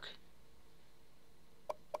know Clark.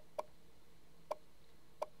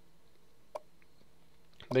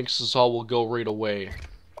 I think this is all will go right away.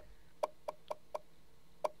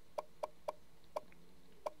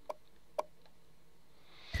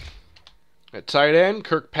 At tight end,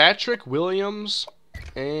 Kirkpatrick, Williams,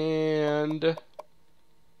 and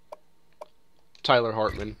Tyler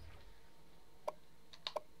Hartman.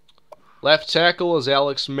 Left tackle is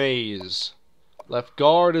Alex Mays. Left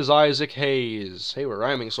guard is Isaac Hayes. Hey, we're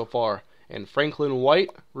rhyming so far. And Franklin White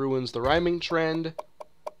ruins the rhyming trend.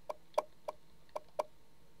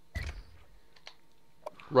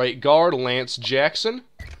 Right guard, Lance Jackson.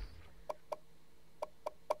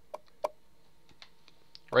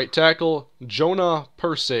 Right tackle, Jonah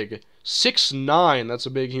Persig. 6'9", that's a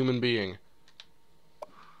big human being.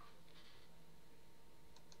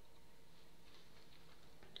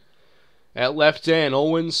 At left end,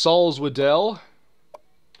 Owen Salzwedel.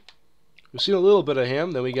 We've seen a little bit of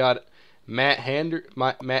him. Then we got Matt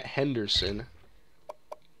Henderson.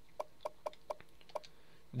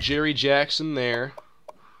 Jerry Jackson there.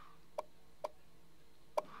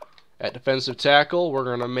 At defensive tackle, we're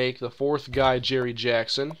going to make the 4th guy Jerry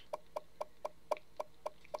Jackson.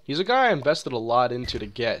 He's a guy I invested a lot into to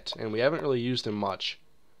get, and we haven't really used him much.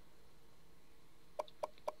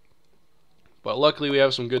 But luckily we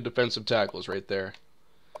have some good defensive tackles right there.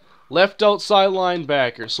 Left outside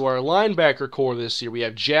linebacker. So our linebacker core this year, we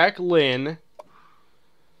have Jack Lynn.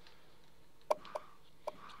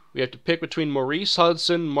 We have to pick between Maurice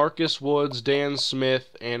Hudson, Marcus Woods, Dan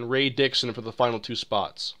Smith, and Ray Dixon for the final 2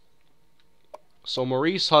 spots. So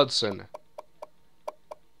Maurice Hudson,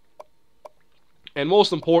 and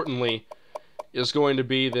most importantly, is going to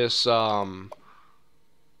be this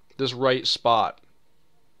this right spot,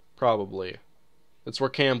 probably. That's where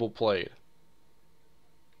Campbell played.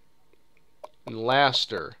 And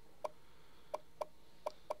Laster,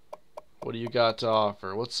 what do you got to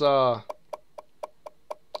offer? Let's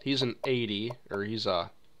He's an 80, or he's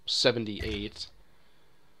a 78.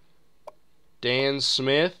 Dan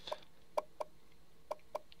Smith.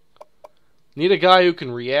 Need a guy who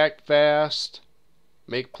can react fast,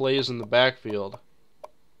 make plays in the backfield.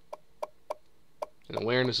 And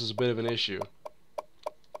awareness is a bit of an issue.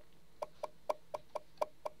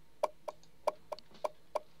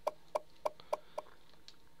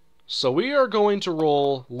 So we are going to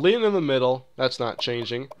roll Lynn in the middle. That's not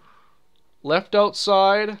changing. Left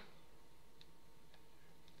outside.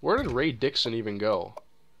 Where did Ray Dixon even go?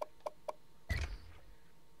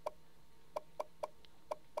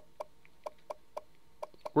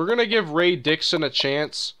 We're going to give Ray Dixon a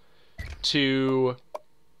chance to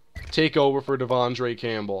take over for Devondre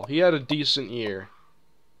Campbell. He had a decent year.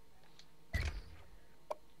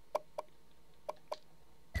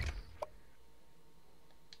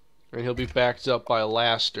 And he'll be backed up by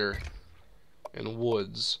Laster and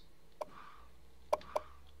Woods.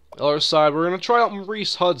 The other side, we're going to try out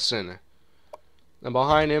Maurice Hudson. And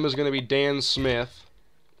behind him is going to be Dan Smith.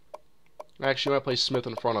 Actually, I might play Smith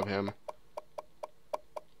in front of him.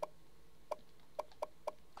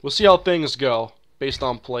 We'll see how things go. Based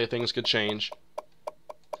on play, things could change.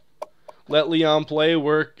 Let Leon play,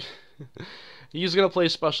 work. He's going to play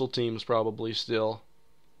special teams probably still.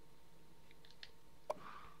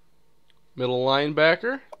 Middle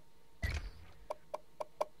linebacker.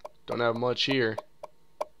 Don't have much here.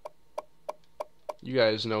 You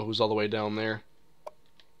guys know who's all the way down there.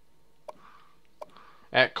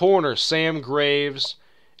 At corner, Sam Graves,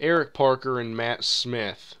 Eric Parker, and Matt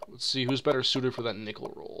Smith. Let's see who's better suited for that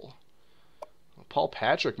nickel role. Paul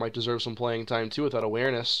Patrick might deserve some playing time too with that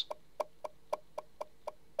awareness.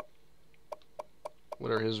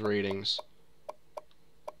 What are his ratings?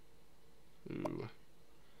 Ooh.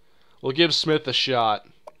 We'll give Smith a shot.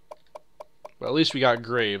 But at least we got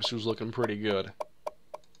Graves, who's looking pretty good.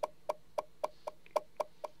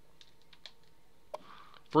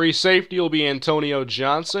 Free safety will be Antonio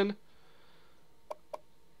Johnson.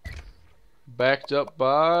 Backed up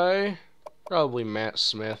by probably Matt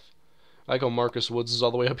Smith. I like how Marcus Woods is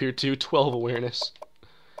all the way up here too. 12 awareness.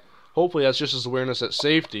 Hopefully that's just his awareness at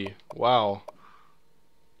safety. Wow.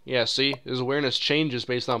 Yeah, see? His awareness changes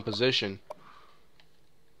based on position.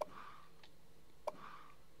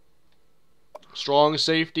 Strong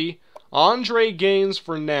safety. Andre Gaines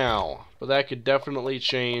for now. But that could definitely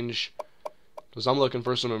change. Because I'm looking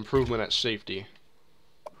for some improvement at safety.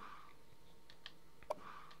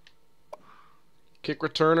 Kick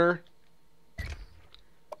returner.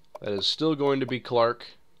 That is still going to be Clark.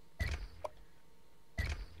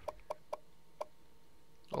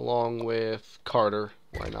 Along with Carter.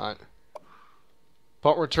 Why not?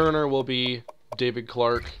 Punt returner will be David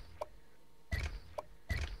Clark.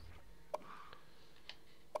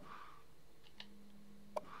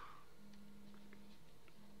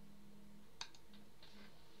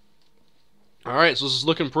 Alright, so this is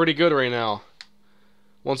looking pretty good right now.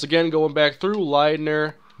 Once again, going back through,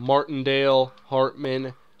 Leidner, Martindale,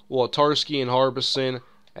 Hartman, Wolotarski and Harbison,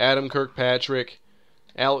 Adam Kirkpatrick,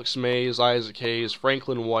 Alex Mays, Isaac Hayes,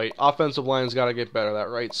 Franklin White. Offensive line's got to get better, that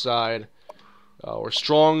right side. We're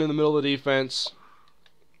strong in the middle of the defense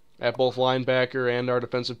at both linebacker and our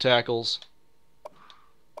defensive tackles.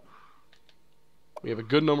 We have a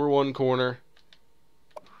good number one corner.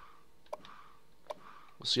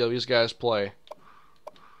 We'll see how these guys play.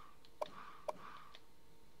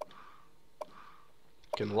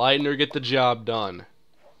 Can Leidner get the job done?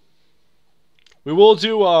 We will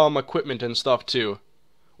do equipment and stuff too.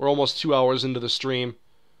 We're almost 2 hours into the stream.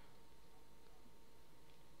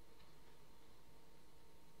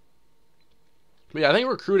 But yeah, I think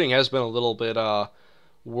recruiting has been a little bit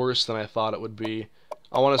worse than I thought it would be.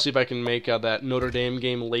 I want to see if I can make that Notre Dame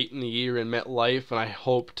game late in the year in MetLife, and I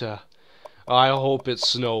hope it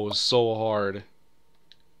snows so hard.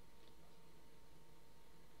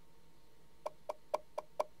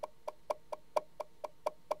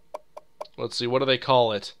 Let's see, what do they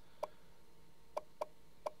call it?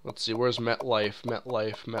 Let's see, where's MetLife?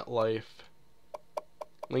 MetLife.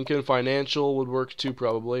 Lincoln Financial would work too,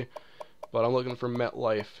 probably. But I'm looking for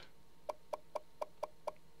MetLife.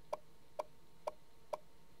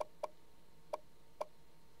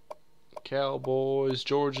 Cowboys,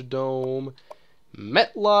 Georgia Dome,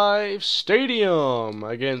 MetLife Stadium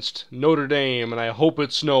against Notre Dame, and I hope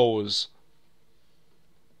it snows.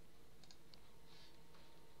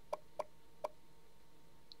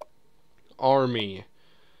 Army.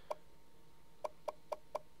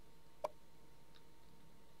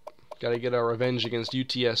 Gotta get our revenge against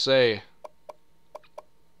UTSA.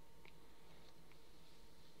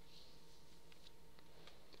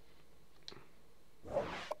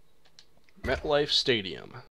 MetLife Stadium.